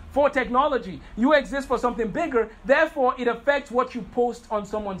just for technology. You exist for something bigger. Therefore, it affects what you post on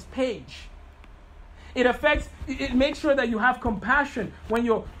someone's page. It makes sure that you have compassion when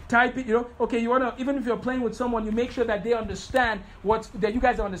you're typing, okay, even if you're playing with someone, you make sure that they understand that you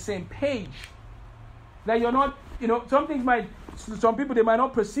guys are on the same page. That you're not, some people, they might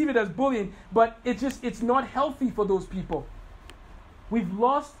not perceive it as bullying, but it's not healthy for those people. We've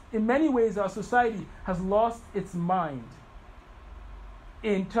lost, in many ways, our society has lost its mind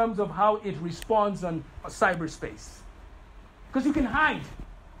in terms of how it responds on cyberspace. Because you can hide.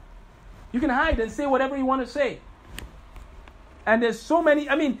 You can hide and say whatever you want to say. And there's so many,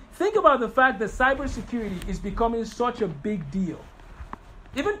 think about the fact that cybersecurity is becoming such a big deal.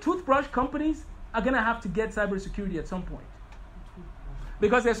 Even toothbrush companies are going to have to get cybersecurity at some point.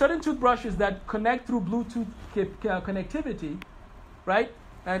 Because there are certain toothbrushes that connect through Bluetooth connectivity, right?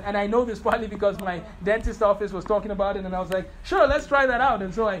 And I know this partly because my dentist office was talking about it, and I was like, sure, let's try that out.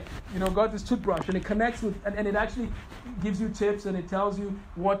 And so I, got this toothbrush, and it connects with, and it actually gives you tips, and it tells you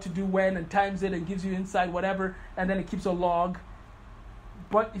what to do when, and times it, and gives you insight, whatever, and then it keeps a log.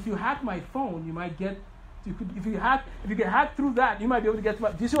 But if you hack my phone, you might get, if you get hacked through that, you might be able to get to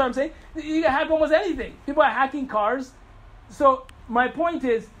my, do you see what I'm saying? You can hack almost anything. People are hacking cars. So my point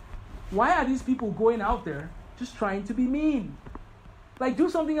is, why are these people going out there just trying to be mean? Like,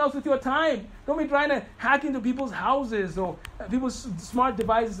 do something else with your time. Don't be trying to hack into people's houses or people's smart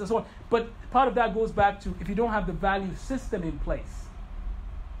devices and so on. But part of that goes back to, if you don't have the value system in place,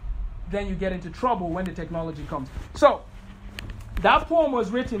 then you get into trouble when the technology comes. So, that poem was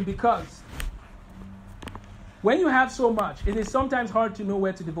written because when you have so much, it is sometimes hard to know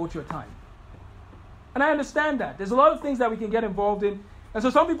where to devote your time. And I understand that. There's a lot of things that we can get involved in. And so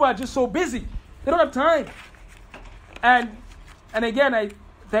some people are just so busy. They don't have time. And again, I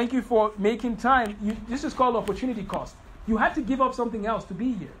thank you for making time. This is called opportunity cost. You had to give up something else to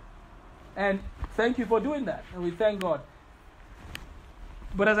be here. And thank you for doing that. And we thank God.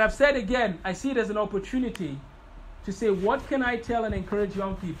 But as I've said again, I see it as an opportunity to say, what can I tell and encourage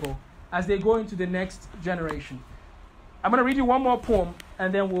young people as they go into the next generation? I'm going to read you one more poem,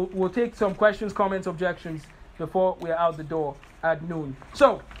 and then we'll take some questions, comments, objections before we're out the door at noon.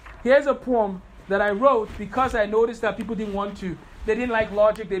 So, here's a poem that I wrote because I noticed that people didn't want to. They didn't like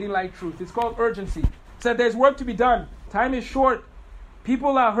logic. They didn't like truth. It's called Urgency. It said there's work to be done. Time is short.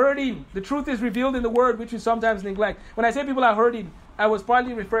 People are hurting. The truth is revealed in the word, which we sometimes neglect. When I say people are hurting, I was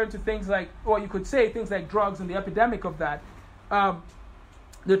partly referring to things like, or you could say things like drugs and the epidemic of that.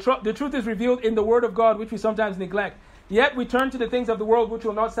 The truth is revealed in the word of God, which we sometimes neglect. Yet we turn to the things of the world which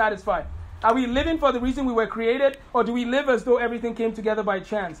will not satisfy. Are we living for the reason we were created, or do we live as though everything came together by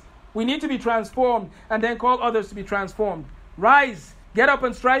chance? We need to be transformed and then call others to be transformed. Rise, get up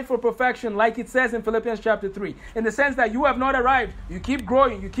and strive for perfection, like it says in Philippians chapter 3. In the sense that you have not arrived, you keep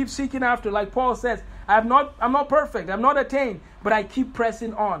growing, you keep seeking after, like Paul says, I'm not perfect, I'm not attained, but I keep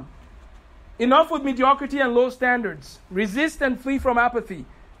pressing on. Enough with mediocrity and low standards. Resist and flee from apathy.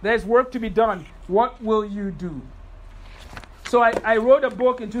 There's work to be done. What will you do? So I wrote a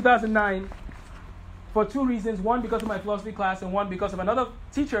book in 2009 for two reasons. One, because of my philosophy class, and one, because of another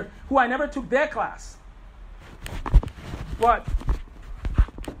teacher who I never took their class. But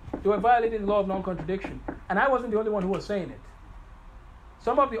they were violating the law of non-contradiction. And I wasn't the only one who was saying it.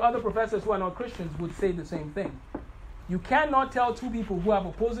 Some of the other professors who are not Christians would say the same thing. You cannot tell two people who have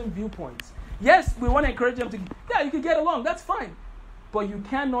opposing viewpoints. Yes, we want to encourage them to, yeah, you can get along, that's fine. But you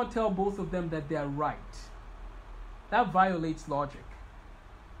cannot tell both of them that they're right. That violates logic.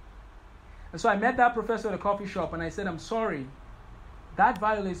 And so I met that professor at a coffee shop and I said, I'm sorry, that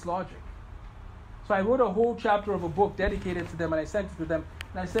violates logic. So I wrote a whole chapter of a book dedicated to them and I sent it to them.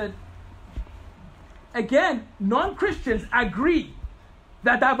 And I said, again, non-Christians agree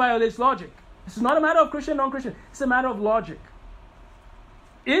that violates logic. It's not a matter of Christian, non-Christian. It's a matter of logic.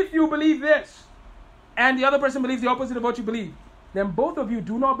 If you believe this and the other person believes the opposite of what you believe, then both of you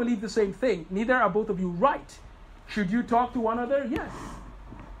do not believe the same thing. Neither are both of you right. Should you talk to one another? Yes.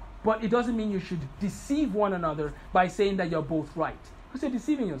 But it doesn't mean you should deceive one another by saying that you're both right. Because you're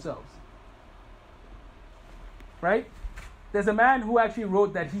deceiving yourselves. Right? There's a man who actually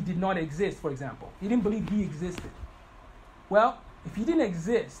wrote that he did not exist, for example. He didn't believe he existed. Well, if he didn't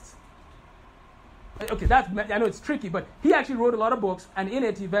exist, okay, I know it's tricky, but he actually wrote a lot of books, and in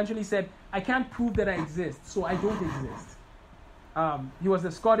it he eventually said, I can't prove that I exist, so I don't exist. He was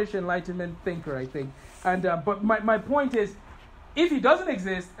a Scottish Enlightenment thinker, I think. And but my point is, if he doesn't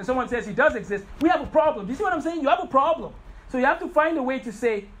exist, and someone says he does exist, we have a problem. Do you see what I'm saying? You have a problem. So you have to find a way to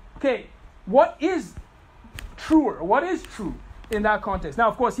say, okay, what is truer? What is true in that context? Now,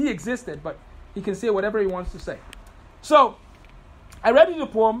 of course, he existed, but he can say whatever he wants to say. So I read you the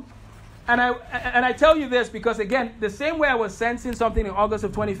poem, and I tell you this because, again, the same way I was sensing something in August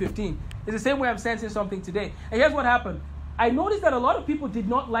of 2015 is the same way I'm sensing something today. And here's what happened. I noticed that a lot of people did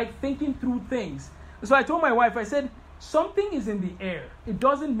not like thinking through things. So I told my wife, I said, something is in the air. It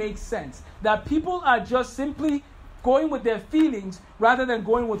doesn't make sense that people are just simply going with their feelings rather than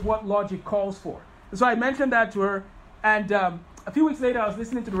going with what logic calls for. And so I mentioned that to her, and a few weeks later I was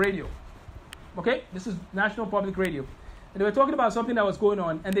listening to the radio. Okay? This is National Public Radio. And they were talking about something that was going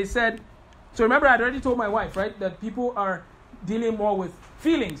on, and they said, so remember I had already told my wife, right, that people are dealing more with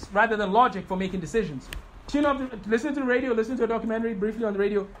feelings rather than logic for making decisions. Tune up, listen to the radio, listen to a documentary briefly on the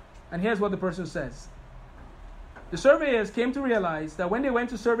radio, and here's what the person says. The surveyors came to realize that when they went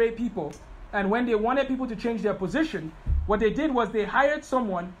to survey people, and when they wanted people to change their position, what they did was they hired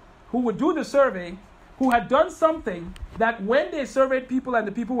someone who would do the survey, who had done something that when they surveyed people and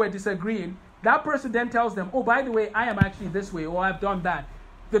the people were disagreeing, that person then tells them, oh, by the way, I am actually this way, or I've done that.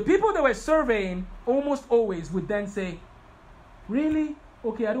 The people they were surveying almost always would then say, really?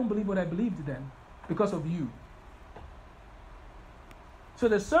 Okay, I don't believe what I believed then because of you. So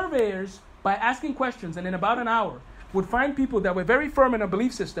the surveyors, by asking questions and in about an hour, would find people that were very firm in a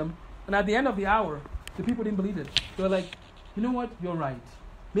belief system, and at the end of the hour, the people didn't believe it. They were like, you know what, you're right.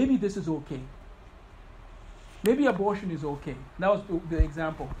 Maybe this is okay. Maybe abortion is okay. That was the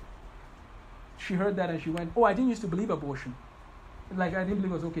example. She heard that and she went, oh, I didn't used to believe abortion. Like, I didn't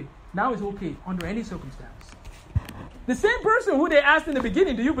believe it was okay. Now it's okay under any circumstance. The same person who they asked in the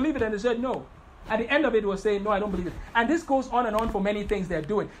beginning, do you believe it? And they said no. At the end of it was saying, no, I don't believe it. And this goes on and on for many things they're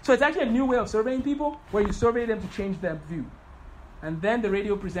doing. So it's actually a new way of surveying people where you survey them to change their view. And then the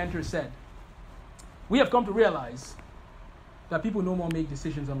radio presenter said, we have come to realize that people no more make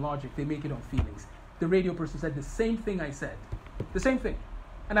decisions on logic. They make it on feelings. The radio person said the same thing I said. The same thing.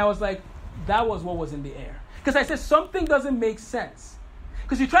 And I was like, that was what was in the air. Because I said something doesn't make sense.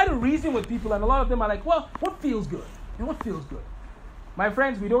 Because you try to reason with people and a lot of them are like, well, what feels good? And what feels good? My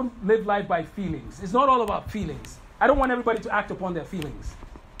friends, we don't live life by feelings. It's not all about feelings. I don't want everybody to act upon their feelings.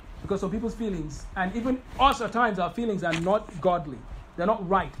 Because of people's feelings, and even us at times, our feelings are not godly. They're not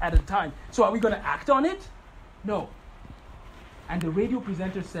right at a time. So are we going to act on it? No. And the radio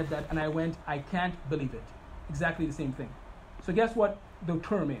presenter said that, and I went, I can't believe it. Exactly the same thing. So guess what the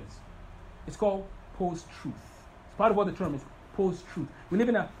term is? It's called post-truth. It's part of what the term is, post-truth. We live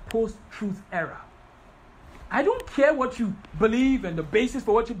in a post-truth era. I don't care what you believe and the basis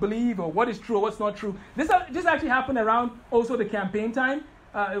for what you believe or what is true or what's not true. This actually happened around also the campaign time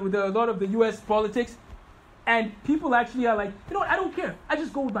with a lot of the U.S. politics. And people actually are like, I don't care. I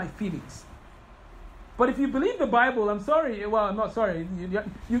just go with my feelings. But if you believe the Bible, I'm sorry. Well, I'm not sorry.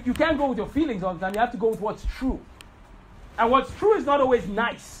 You can't go with your feelings all the time. You have to go with what's true. And what's true is not always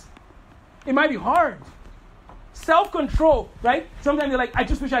nice. It might be hard. Self-control, right? Sometimes you're like, I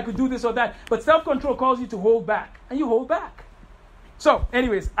just wish I could do this or that. But self-control calls you to hold back. And you hold back. So,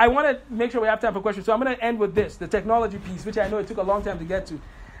 anyways, I want to make sure we have time for questions. So I'm going to end with this, the technology piece, which I know it took a long time to get to.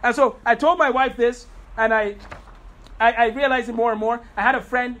 And so I told my wife this, and I realized it more and more. I had a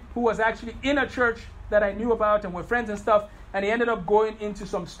friend who was actually in a church that I knew about, and we're friends and stuff. And he ended up going into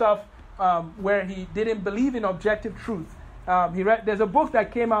some stuff where he didn't believe in objective truth. There's a book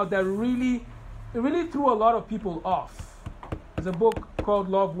that came out that really threw a lot of people off. There's a book called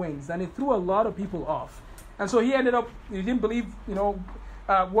Love Wins, and it threw a lot of people off. And so he didn't believe,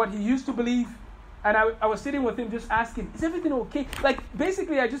 what he used to believe. And I was sitting with him just asking, is everything okay? Like,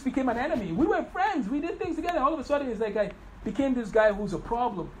 basically, I just became an enemy. We were friends. We did things together. All of a sudden, it's like I became this guy who's a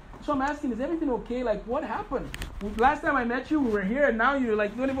problem. So I'm asking, is everything okay? Like, what happened? Last time I met you, we were here, and now you're like,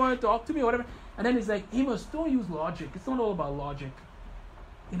 you don't even want to talk to me or whatever. And then he's like, Amos, don't use logic. It's not all about logic.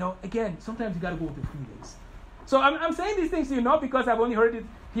 Again, sometimes you got to go with your feelings. So I'm saying these things to you not because I've only heard it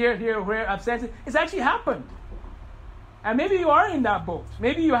here, where I've sensed it. It's actually happened. And maybe you are in that boat.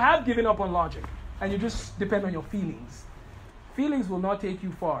 Maybe you have given up on logic, and you just depend on your feelings. Feelings will not take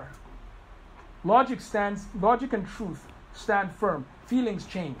you far. Logic and truth stand firm. Feelings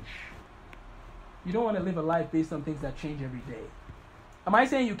change. You don't want to live a life based on things that change every day. Am I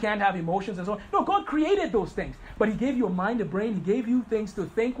saying you can't have emotions and so on? No, God created those things. But he gave you a mind, a brain. He gave you things to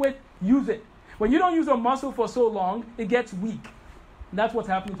think with. Use it. When you don't use a muscle for so long, it gets weak. And that's what's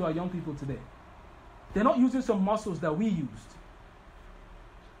happening to our young people today. They're not using some muscles that we used.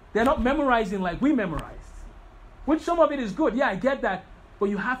 They're not memorizing like we memorized. Which some of it is good. Yeah, I get that. But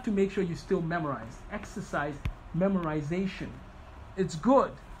you have to make sure you still memorize. Exercise memorization. It's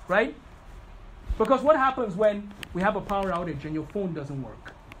good, right? Because what happens when we have a power outage and your phone doesn't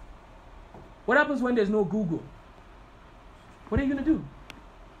work? What happens when there's no Google? What are you going to do?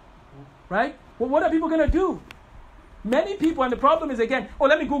 Right? Well, what are people going to do? Many people, and the problem is again,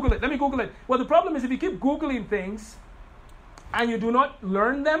 let me Google it. Well, the problem is if you keep Googling things and you do not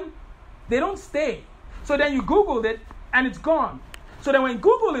learn them, they don't stay. So then you Googled it and it's gone. So then when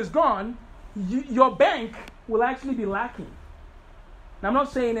Google is gone, your bank will actually be lacking. Now, I'm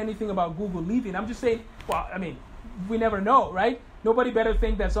not saying anything about Google leaving. I'm just saying, we never know, right? Nobody better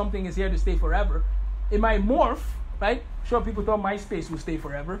think that something is here to stay forever. It might morph, right? Sure, people thought MySpace would stay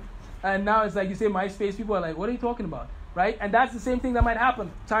forever. And now it's like you say MySpace, people are like, what are you talking about, right? And that's the same thing that might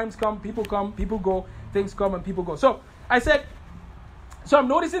happen. Times come, people go, things come and people go. So I said, I'm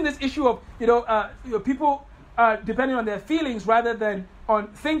noticing this issue of, people depending on their feelings rather than on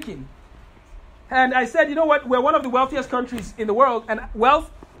thinking. And I said, you know what? We're one of the wealthiest countries in the world, and wealth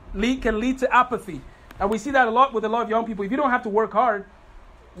can lead to apathy. And we see that a lot with a lot of young people. If you don't have to work hard,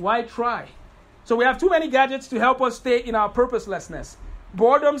 why try? So we have too many gadgets to help us stay in our purposelessness.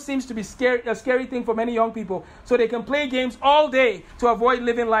 Boredom seems to be a scary thing for many young people, so they can play games all day to avoid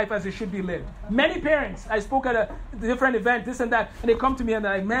living life as it should be lived. Many parents, I spoke at a different event, this and that, and they come to me and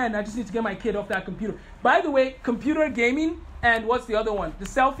they're like, man, I just need to get my kid off that computer. By the way, computer gaming and what's the other one? The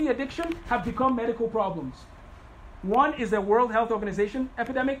selfie addiction have become medical problems. One is a World Health Organization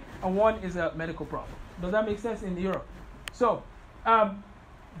epidemic, and one is a medical problem. Does that make sense in Europe? So,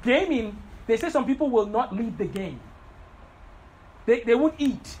 gaming, they say some people will not leave the game. They won't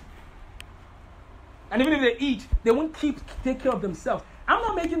eat. And even if they eat, they won't take care of themselves. I'm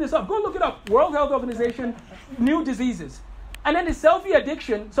not making this up. Go look it up. World Health Organization, new diseases. And then the selfie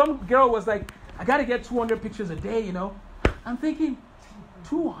addiction, some girl was like, I got to get 200 pictures a day, I'm thinking,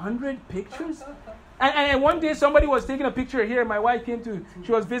 200 pictures? And one day somebody was taking a picture here. My wife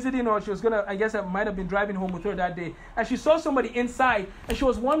she was visiting, or she was going to, I guess I might have been driving home with her that day. And she saw somebody inside, and she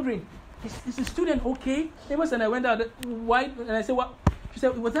was wondering, is the student okay? And I went out, why? And I said, what? She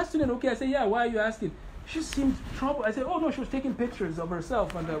said, was that student okay? I said, yeah, why are you asking? She seemed troubled. I said, oh, no, she was taking pictures of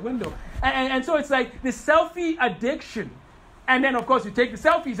herself on the window. And so it's like this selfie addiction. And then, of course, you take the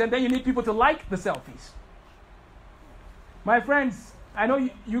selfies, and then you need people to like the selfies. My friends, I know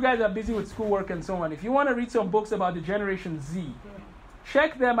you guys are busy with schoolwork and so on. If you want to read some books about the Generation Z,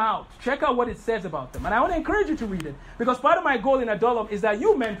 Check them out. Check out what it says about them. And I want to encourage you to read it. Because part of my goal in Adullam is that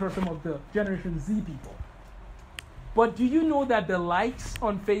you mentor some of the Generation Z people. But do you know that the likes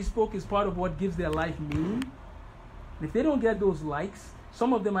on Facebook is part of what gives their life meaning? And if they don't get those likes,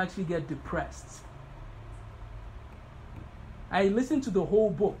 some of them actually get depressed. I listened to the whole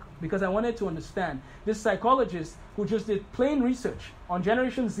book because I wanted to understand. This psychologist who just did plain research on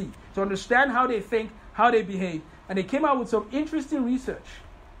Generation Z to understand how they think, how they behave, and they came out with some interesting research.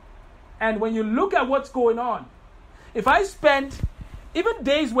 And when you look at what's going on, if I spent even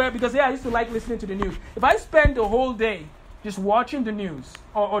days where, because I used to like listening to the news, if I spend the whole day just watching the news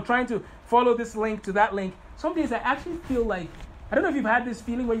or trying to follow this link to that link, some days I actually feel like, I don't know if you've had this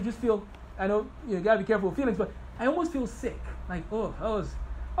feeling where you just feel, I know you gotta be careful with feelings, but I almost feel sick. Like, oh,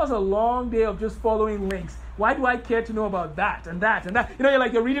 that was a long day of just following links. Why do I care to know about that and that and that? You know,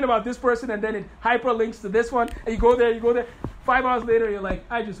 you're reading about this person and then it hyperlinks to this one, and you go there. 5 hours later, you're like,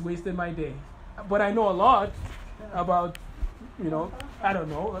 I just wasted my day. But I know a lot about, I don't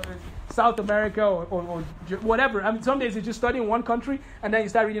know, South America or whatever. I mean, some days you just study in one country and then you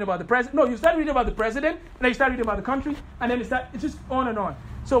start reading about the president. No, you start reading about the president and then you start reading about the country and then it's just on and on.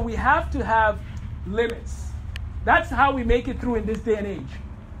 So we have to have limits. That's how we make it through in this day and age.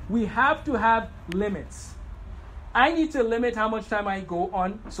 We have to have limits. I need to limit how much time I go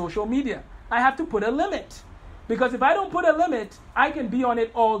on social media. I have to put a limit. Because if I don't put a limit, I can be on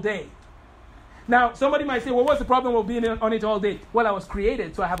it all day. Now, somebody might say, well, what's the problem with being on it all day? Well, I was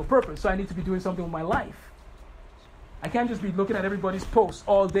created, so I have a purpose, so I need to be doing something with my life. I can't just be looking at everybody's posts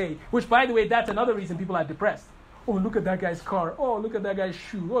all day, which, by the way, that's another reason people are depressed. Oh, look at that guy's car. Oh, look at that guy's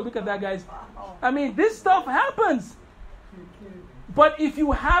shoe. Oh, look at that guy's... I mean, this stuff happens. But if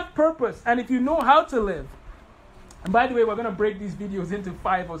you have purpose and if you know how to live, and by the way, we're going to break these videos into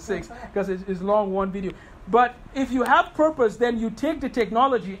 5 or 6 because it's long, one video. But if you have purpose, then you take the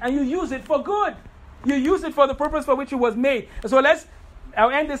technology and you use it for good. You use it for the purpose for which it was made. So I'll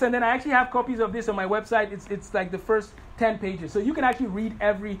end this, and then I actually have copies of this on my website. It's like the first 10 pages. So you can actually read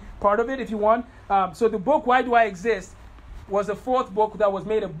every part of it if you want. So the book, Why Do I Exist, was the 4th book that was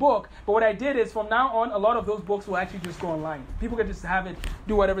made a book. But what I did is from now on, a lot of those books will actually just go online. People can just have it,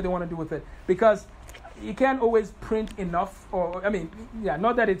 do whatever they want to do with it. Because you can't always print enough.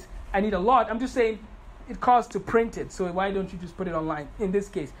 Not that I need a lot. I'm just saying it costs to print it. So why don't you just put it online in this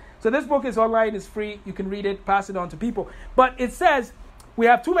case? So this book is online. It's free. You can read it, pass it on to people. But it says we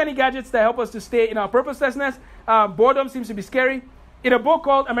have too many gadgets that help us to stay in our purposelessness. Boredom seems to be scary. In a book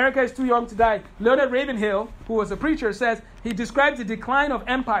called America is Too Young to Die, Leonard Ravenhill, who was a preacher, says he describes the decline of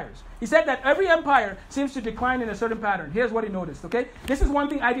empires. He said that every empire seems to decline in a certain pattern. Here's what he noticed, okay? This is one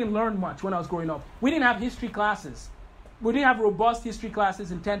thing I didn't learn much when I was growing up. We didn't have history classes. We didn't have robust history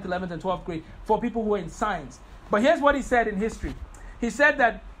classes in 10th, 11th, and 12th grade for people who were in science. But here's what he said in history. He said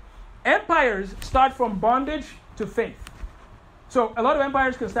that empires start from bondage to faith. So a lot of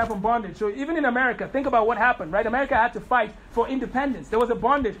empires can start from bondage. So even in America, think about what happened, right? America had to fight for independence. There was a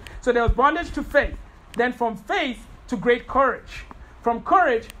bondage. So there was bondage to faith. Then from faith to great courage. From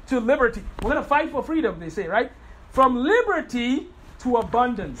courage to liberty. We're going to fight for freedom, they say, right? From liberty to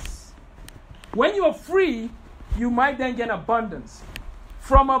abundance. When you are free, you might then get abundance.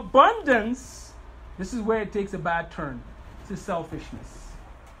 From abundance, this is where it takes a bad turn, to selfishness.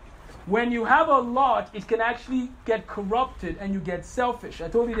 When you have a lot, it can actually get corrupted and you get selfish. I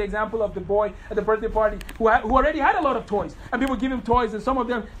told you the example of the boy at the birthday party who already had a lot of toys. And people give him toys, and some of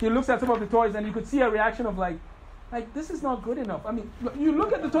them, he looks at some of the toys and you could see a reaction of like, this is not good enough. I mean, you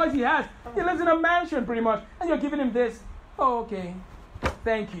look at the toys he has. He lives in a mansion pretty much. And you're giving him this. Oh, okay.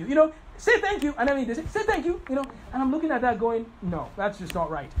 Thank you. Say thank you. And I mean, they say thank you. And I'm looking at that going, no, that's just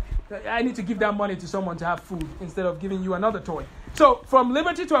not right. I need to give that money to someone to have food instead of giving you another toy. So from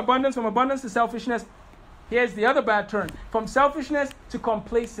liberty to abundance, from abundance to selfishness, here's the other bad turn. From selfishness to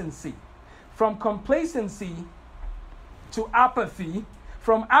complacency. From complacency to apathy.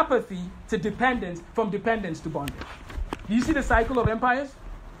 From apathy to dependence. From dependence to bondage. Do you see the cycle of empires?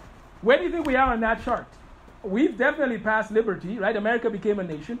 Where do you think we are on that chart? We've definitely passed liberty, right? America became a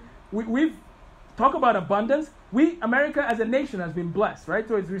nation. We've talked about abundance. America as a nation has been blessed, right?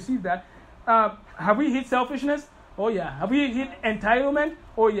 So it's received that. Have we hit selfishness? Oh, yeah. Have we hit entitlement?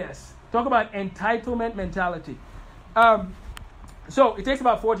 Oh, yes. Talk about entitlement mentality. So it takes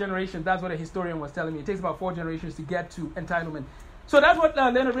about 4 generations. That's what a historian was telling me. It takes about 4 generations to get to entitlement. So that's what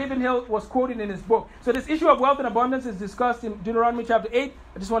Leonard Ravenhill was quoting in his book. So this issue of wealth and abundance is discussed in Deuteronomy chapter 8.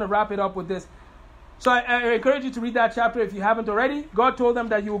 I just want to wrap it up with this. So I encourage you to read that chapter if you haven't already. God told them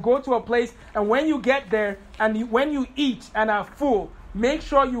that you will go to a place, and when you get there, and when you eat and are full, make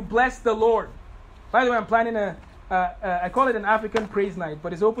sure you bless the Lord. By the way, I'm planning a I call it an African praise night,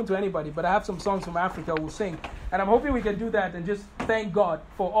 but it's open to anybody. But I have some songs from Africa we'll sing. And I'm hoping we can do that and just thank God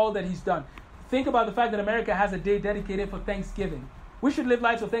for all that he's done. Think about the fact that America has a day dedicated for Thanksgiving. We should live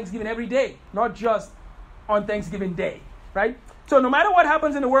lives of Thanksgiving every day, not just on Thanksgiving Day, right? So no matter what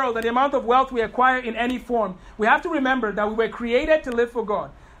happens in the world and the amount of wealth we acquire in any form, we have to remember that we were created to live for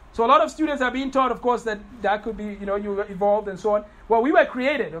God. So a lot of students are being taught, of course, that could be, you evolved and so on. Well, we were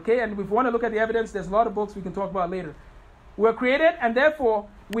created, okay? And if we want to look at the evidence, there's a lot of books we can talk about later. We were created, and therefore,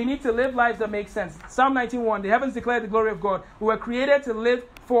 we need to live lives that make sense. Psalm 19:1, the heavens declare the glory of God. We were created to live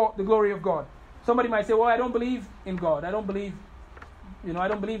for the glory of God. Somebody might say, well, I don't believe in God. I don't believe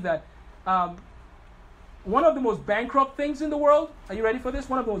that. One of the most bankrupt things in the world, are you ready for this?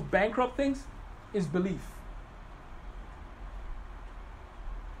 One of the most bankrupt things is belief.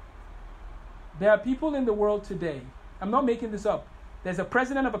 There are people in the world today, I'm not making this up, there's a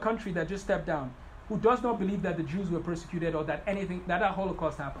president of a country that just stepped down who does not believe that the Jews were persecuted or that that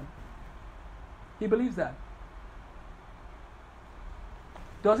Holocaust happened. He believes that.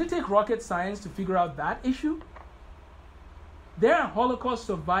 Does it take rocket science to figure out that issue? There are Holocaust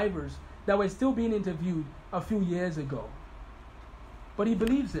survivors that were still being interviewed a few years ago. But he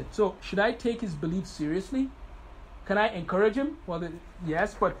believes it. So should I take his belief seriously? Can I encourage him? Well,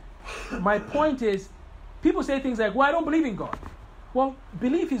 yes, but my point is, people say things like, well, I don't believe in God. Well,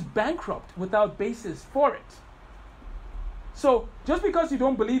 belief is bankrupt without basis for it. So just because you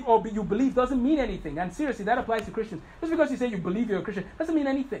don't believe or you believe doesn't mean anything. And seriously, that applies to Christians. Just because you say you believe you're a Christian doesn't mean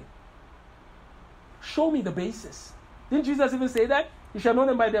anything. Show me the basis. Didn't Jesus even say that? You shall know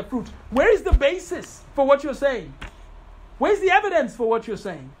them by their fruit. Where is the basis for what you're saying? Where's the evidence for what you're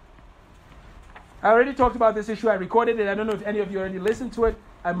saying? I already talked about this issue. I recorded it. I don't know if any of you already listened to it.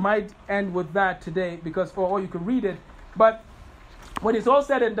 I might end with that today or you can read it. But when it's all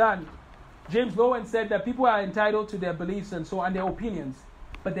said and done, James Lowen said that people are entitled to their beliefs and so on, their opinions,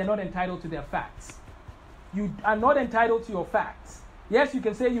 but they're not entitled to their facts. You are not entitled to your facts. Yes, you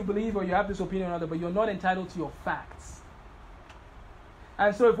can say you believe or you have this opinion or other, but you're not entitled to your facts.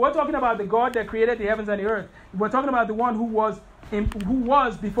 And so if we're talking about the God that created the heavens and the earth, we're talking about the one who was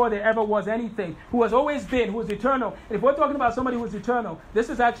before there ever was anything, who has always been, who is eternal. And if we're talking about somebody who is eternal, this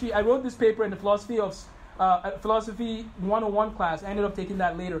is actually, I wrote this paper in the Philosophy 101 class. I ended up taking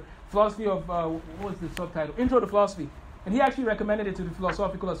that later. Philosophy of, what was the subtitle? Intro to Philosophy. And he actually recommended it to the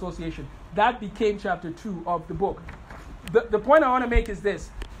Philosophical Association. That became chapter 2 of the book. The point I want to make is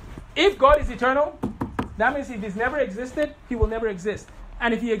this. If God is eternal, that means if he's never existed, he will never exist.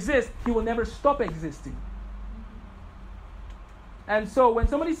 And if he exists, he will never stop existing. And so when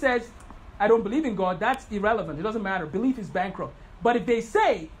somebody says, I don't believe in God, that's irrelevant. It doesn't matter. Belief is bankrupt. But if they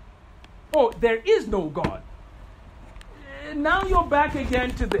say, oh, there is no God, now you're back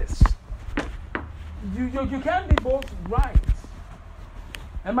again to this. You can't be both right.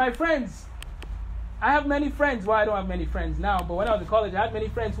 And my friends, I have many friends. Well, I don't have many friends now, but when I was in college, I had many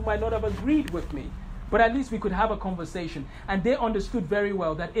friends who might not have agreed with me. But at least we could have a conversation. And they understood very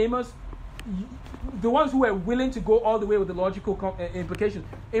well that Amos, the ones who were willing to go all the way with the logical implications,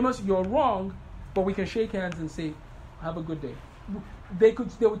 Amos, you're wrong, but we can shake hands and say, have a good day. They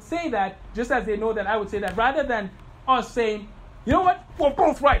would say that just as they know that I would say that, rather than us saying, you know what, we're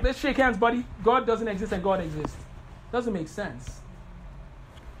both right, let's shake hands, buddy. God doesn't exist and God exists. Doesn't make sense.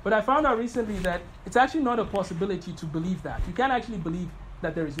 But I found out recently that it's actually not a possibility to believe that. You can't actually believe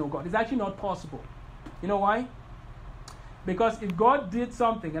that there is no God. It's actually not possible. You know why? Because if God did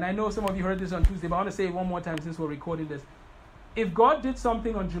something, and I know some of you heard this on Tuesday, but I want to say it one more time since we're recording this. If God did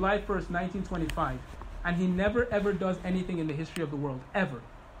something on July 1st, 1925, and he never ever does anything in the history of the world, ever,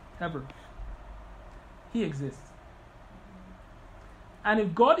 he exists. And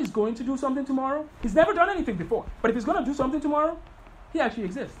if God is going to do something tomorrow, he's never done anything before, but if he's going to do something tomorrow, he actually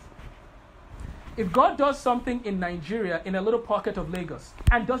exists. If God does something in Nigeria, in a little pocket of Lagos,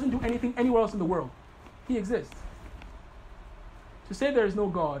 and doesn't do anything anywhere else in the world, he exists. To say there is no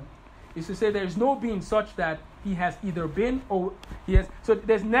God is to say there is no being such that he has either been or he has. So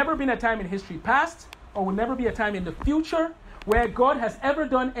there's never been a time in history past or will never be a time in the future where God has ever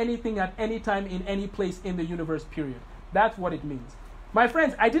done anything at any time in any place in the universe, period. That's what it means. My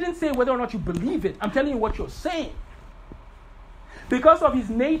friends, I didn't say whether or not you believe it. I'm telling you what you're saying. Because of his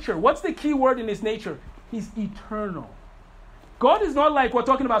nature. What's the key word in his nature? He's eternal. God is not like we're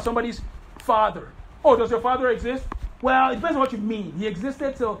talking about somebody's father. Oh, does your father exist? Well, it depends on what you mean. He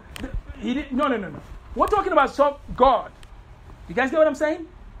existed till he didn't. No. We're talking about God. You guys get what I'm saying?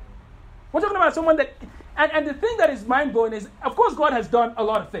 We're talking about someone that, and the thing that is mind-blowing is, of course, God has done a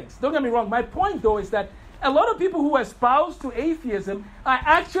lot of things. Don't get me wrong. My point, though, is that a lot of people who espouse to atheism are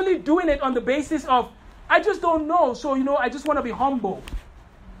actually doing it on the basis of, I just don't know. So, I just want to be humble.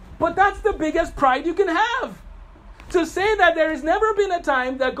 But that's the biggest pride you can have. To say that there has never been a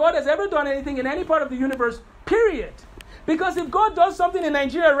time that God has ever done anything in any part of the universe, period. Because if God does something in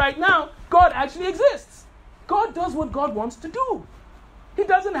Nigeria right now, God actually exists. God does what God wants to do. He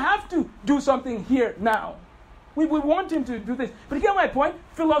doesn't have to do something here now. We want him to do this. But you get my point?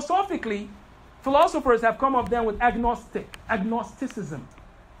 Philosophically, philosophers have come up then with agnosticism.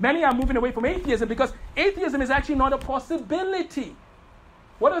 Many are moving away from atheism because atheism is actually not a possibility.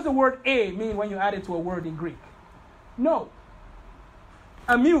 What does the word a mean when you add it to a word in Greek? No.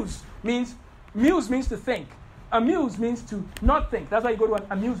 Muse means to think. Amuse means to not think. That's why you go to an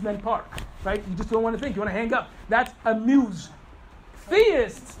amusement park, right? You just don't want to think. You want to hang up. That's amuse.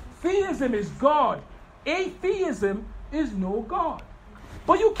 Theism is God. Atheism is no God.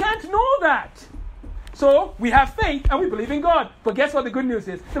 But you can't know that. So we have faith and we believe in God. But guess what the good news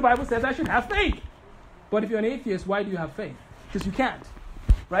is? The Bible says I should have faith. But if you're an atheist, why do you have faith? Because you can't,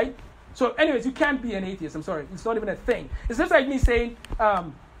 right? So anyways, you can't be an atheist. I'm sorry. It's not even a thing. It's just like me saying,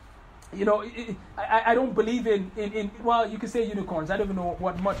 I don't believe in, well, you can say unicorns. I don't even know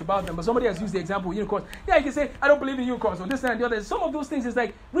what much about them. But somebody has used the example of unicorns. Yeah, you can say, I don't believe in unicorns or this and the other. Some of those things is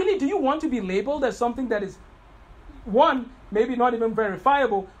like, really, do you want to be labeled as something that is, one, maybe not even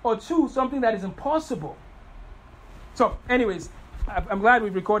verifiable, or two, something that is impossible? So anyways, I'm glad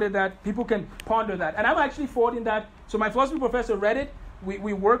we've recorded that. People can ponder that. And I'm actually forwarding that. So my philosophy professor read it.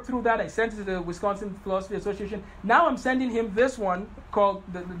 We worked through that. I sent it to the Wisconsin Philosophy Association. Now I'm sending him this one called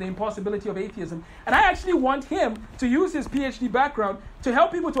the Impossibility of Atheism. And I actually want him to use his PhD background to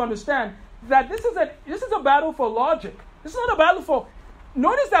help people to understand that this is a battle for logic. This is not a battle for...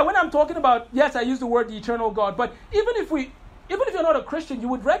 Notice that when I'm talking about, yes, I use the word the eternal God, but even if you're not a Christian, you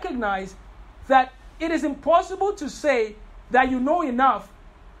would recognize that it is impossible to say that you know enough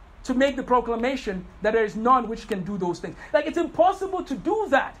to make the proclamation that there is none which can do those things. Like, it's impossible to do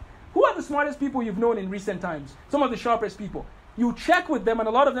that. Who are the smartest people you've known in recent times? Some of the sharpest people. You check with them, and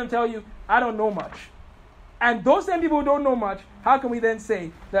a lot of them tell you, I don't know much. And those same people who don't know much, how can we then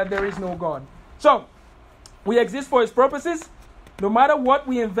say that there is no God? So, we exist for his purposes. No matter what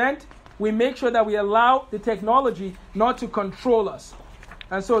we invent, we make sure that we allow the technology not to control us.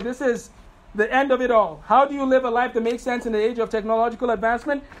 And so this is the end of it all. How do you live a life that makes sense in the age of technological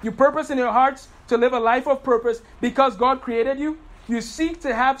advancement? You purpose in your hearts to live a life of purpose because God created you. You seek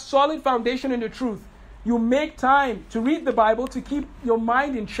to have solid foundation in the truth. You make time to read the Bible to keep your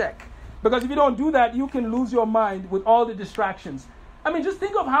mind in check. Because if you don't do that, you can lose your mind with all the distractions. I mean, just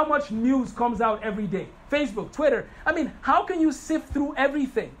think of how much news comes out every day. Facebook, Twitter. I mean, how can you sift through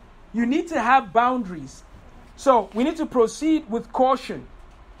everything? You need to have boundaries. So we need to proceed with caution.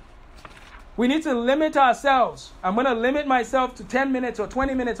 We need to limit ourselves. I'm going to limit myself to 10 minutes or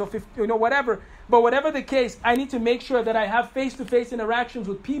 20 minutes or 50, whatever. But whatever the case, I need to make sure that I have face-to-face interactions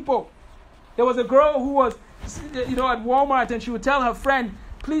with people. There was a girl who was, at Walmart, and she would tell her friend,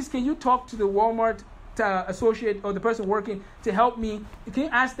 please, can you talk to the Walmart associate or the person working to help me? Can you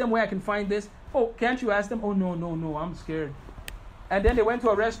ask them where I can find this? Oh, can't you ask them? Oh, no, I'm scared. And then they went to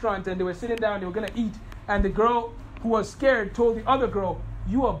a restaurant and they were sitting down, they were going to eat. And the girl who was scared told the other girl,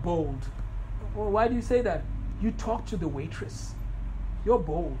 you are bold. Well, why do you say that? You talk to the waitress. You're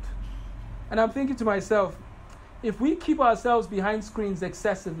bold. And I'm thinking to myself, if we keep ourselves behind screens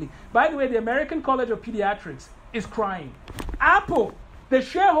excessively... By the way, the American College of Pediatrics is crying. Apple, the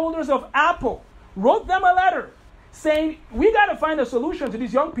shareholders of Apple, wrote them a letter saying, we got to find a solution to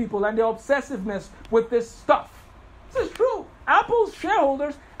these young people and their obsessiveness with this stuff. This is true. Apple's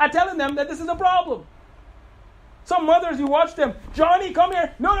shareholders are telling them that this is a problem. Some mothers, you watch them, Johnny, come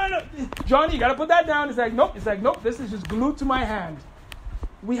here. No. Johnny, you got to put that down. It's like, nope. This is just glued to my hand.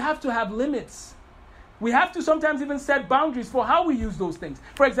 We have to have limits. We have to sometimes even set boundaries for how we use those things.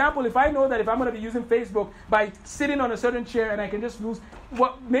 For example, if I know that if I'm going to be using Facebook by sitting on a certain chair and I can just lose,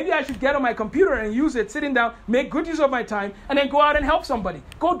 maybe I should get on my computer and use it, sitting down, make good use of my time, and then go out and help somebody.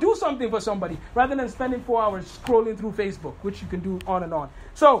 Go do something for somebody, rather than spending 4 hours scrolling through Facebook, which you can do on and on.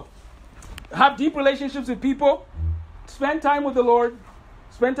 So, have deep relationships with people. Spend time with the Lord.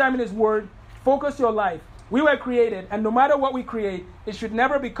 Spend time in his word. Focus your life. We were created, and no matter what we create, it should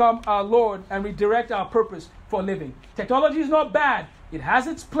never become our Lord and redirect our purpose for living. Technology is not bad. It has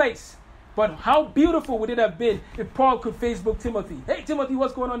its place. But how beautiful would it have been if Paul could Facebook Timothy? Hey, Timothy,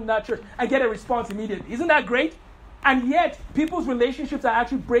 what's going on in that church? And get a response immediately. Isn't that great? And yet, people's relationships are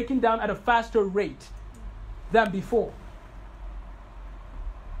actually breaking down at a faster rate than before.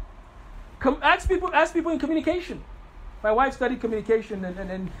 Ask people in communication. My wife studied communication,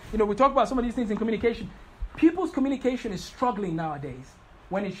 and we talk about some of these things in communication. People's communication is struggling nowadays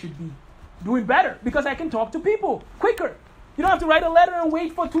when it should be doing better because I can talk to people quicker. You don't have to write a letter and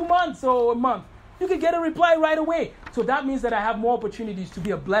wait for 2 months or a month. You can get a reply right away. So that means that I have more opportunities to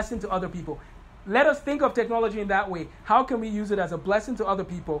be a blessing to other people. Let us think of technology in that way. How can we use it as a blessing to other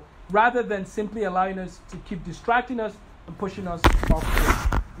people rather than simply allowing us to keep distracting us and pushing us off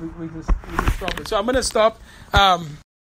course? We just stop it. So I'm going to stop.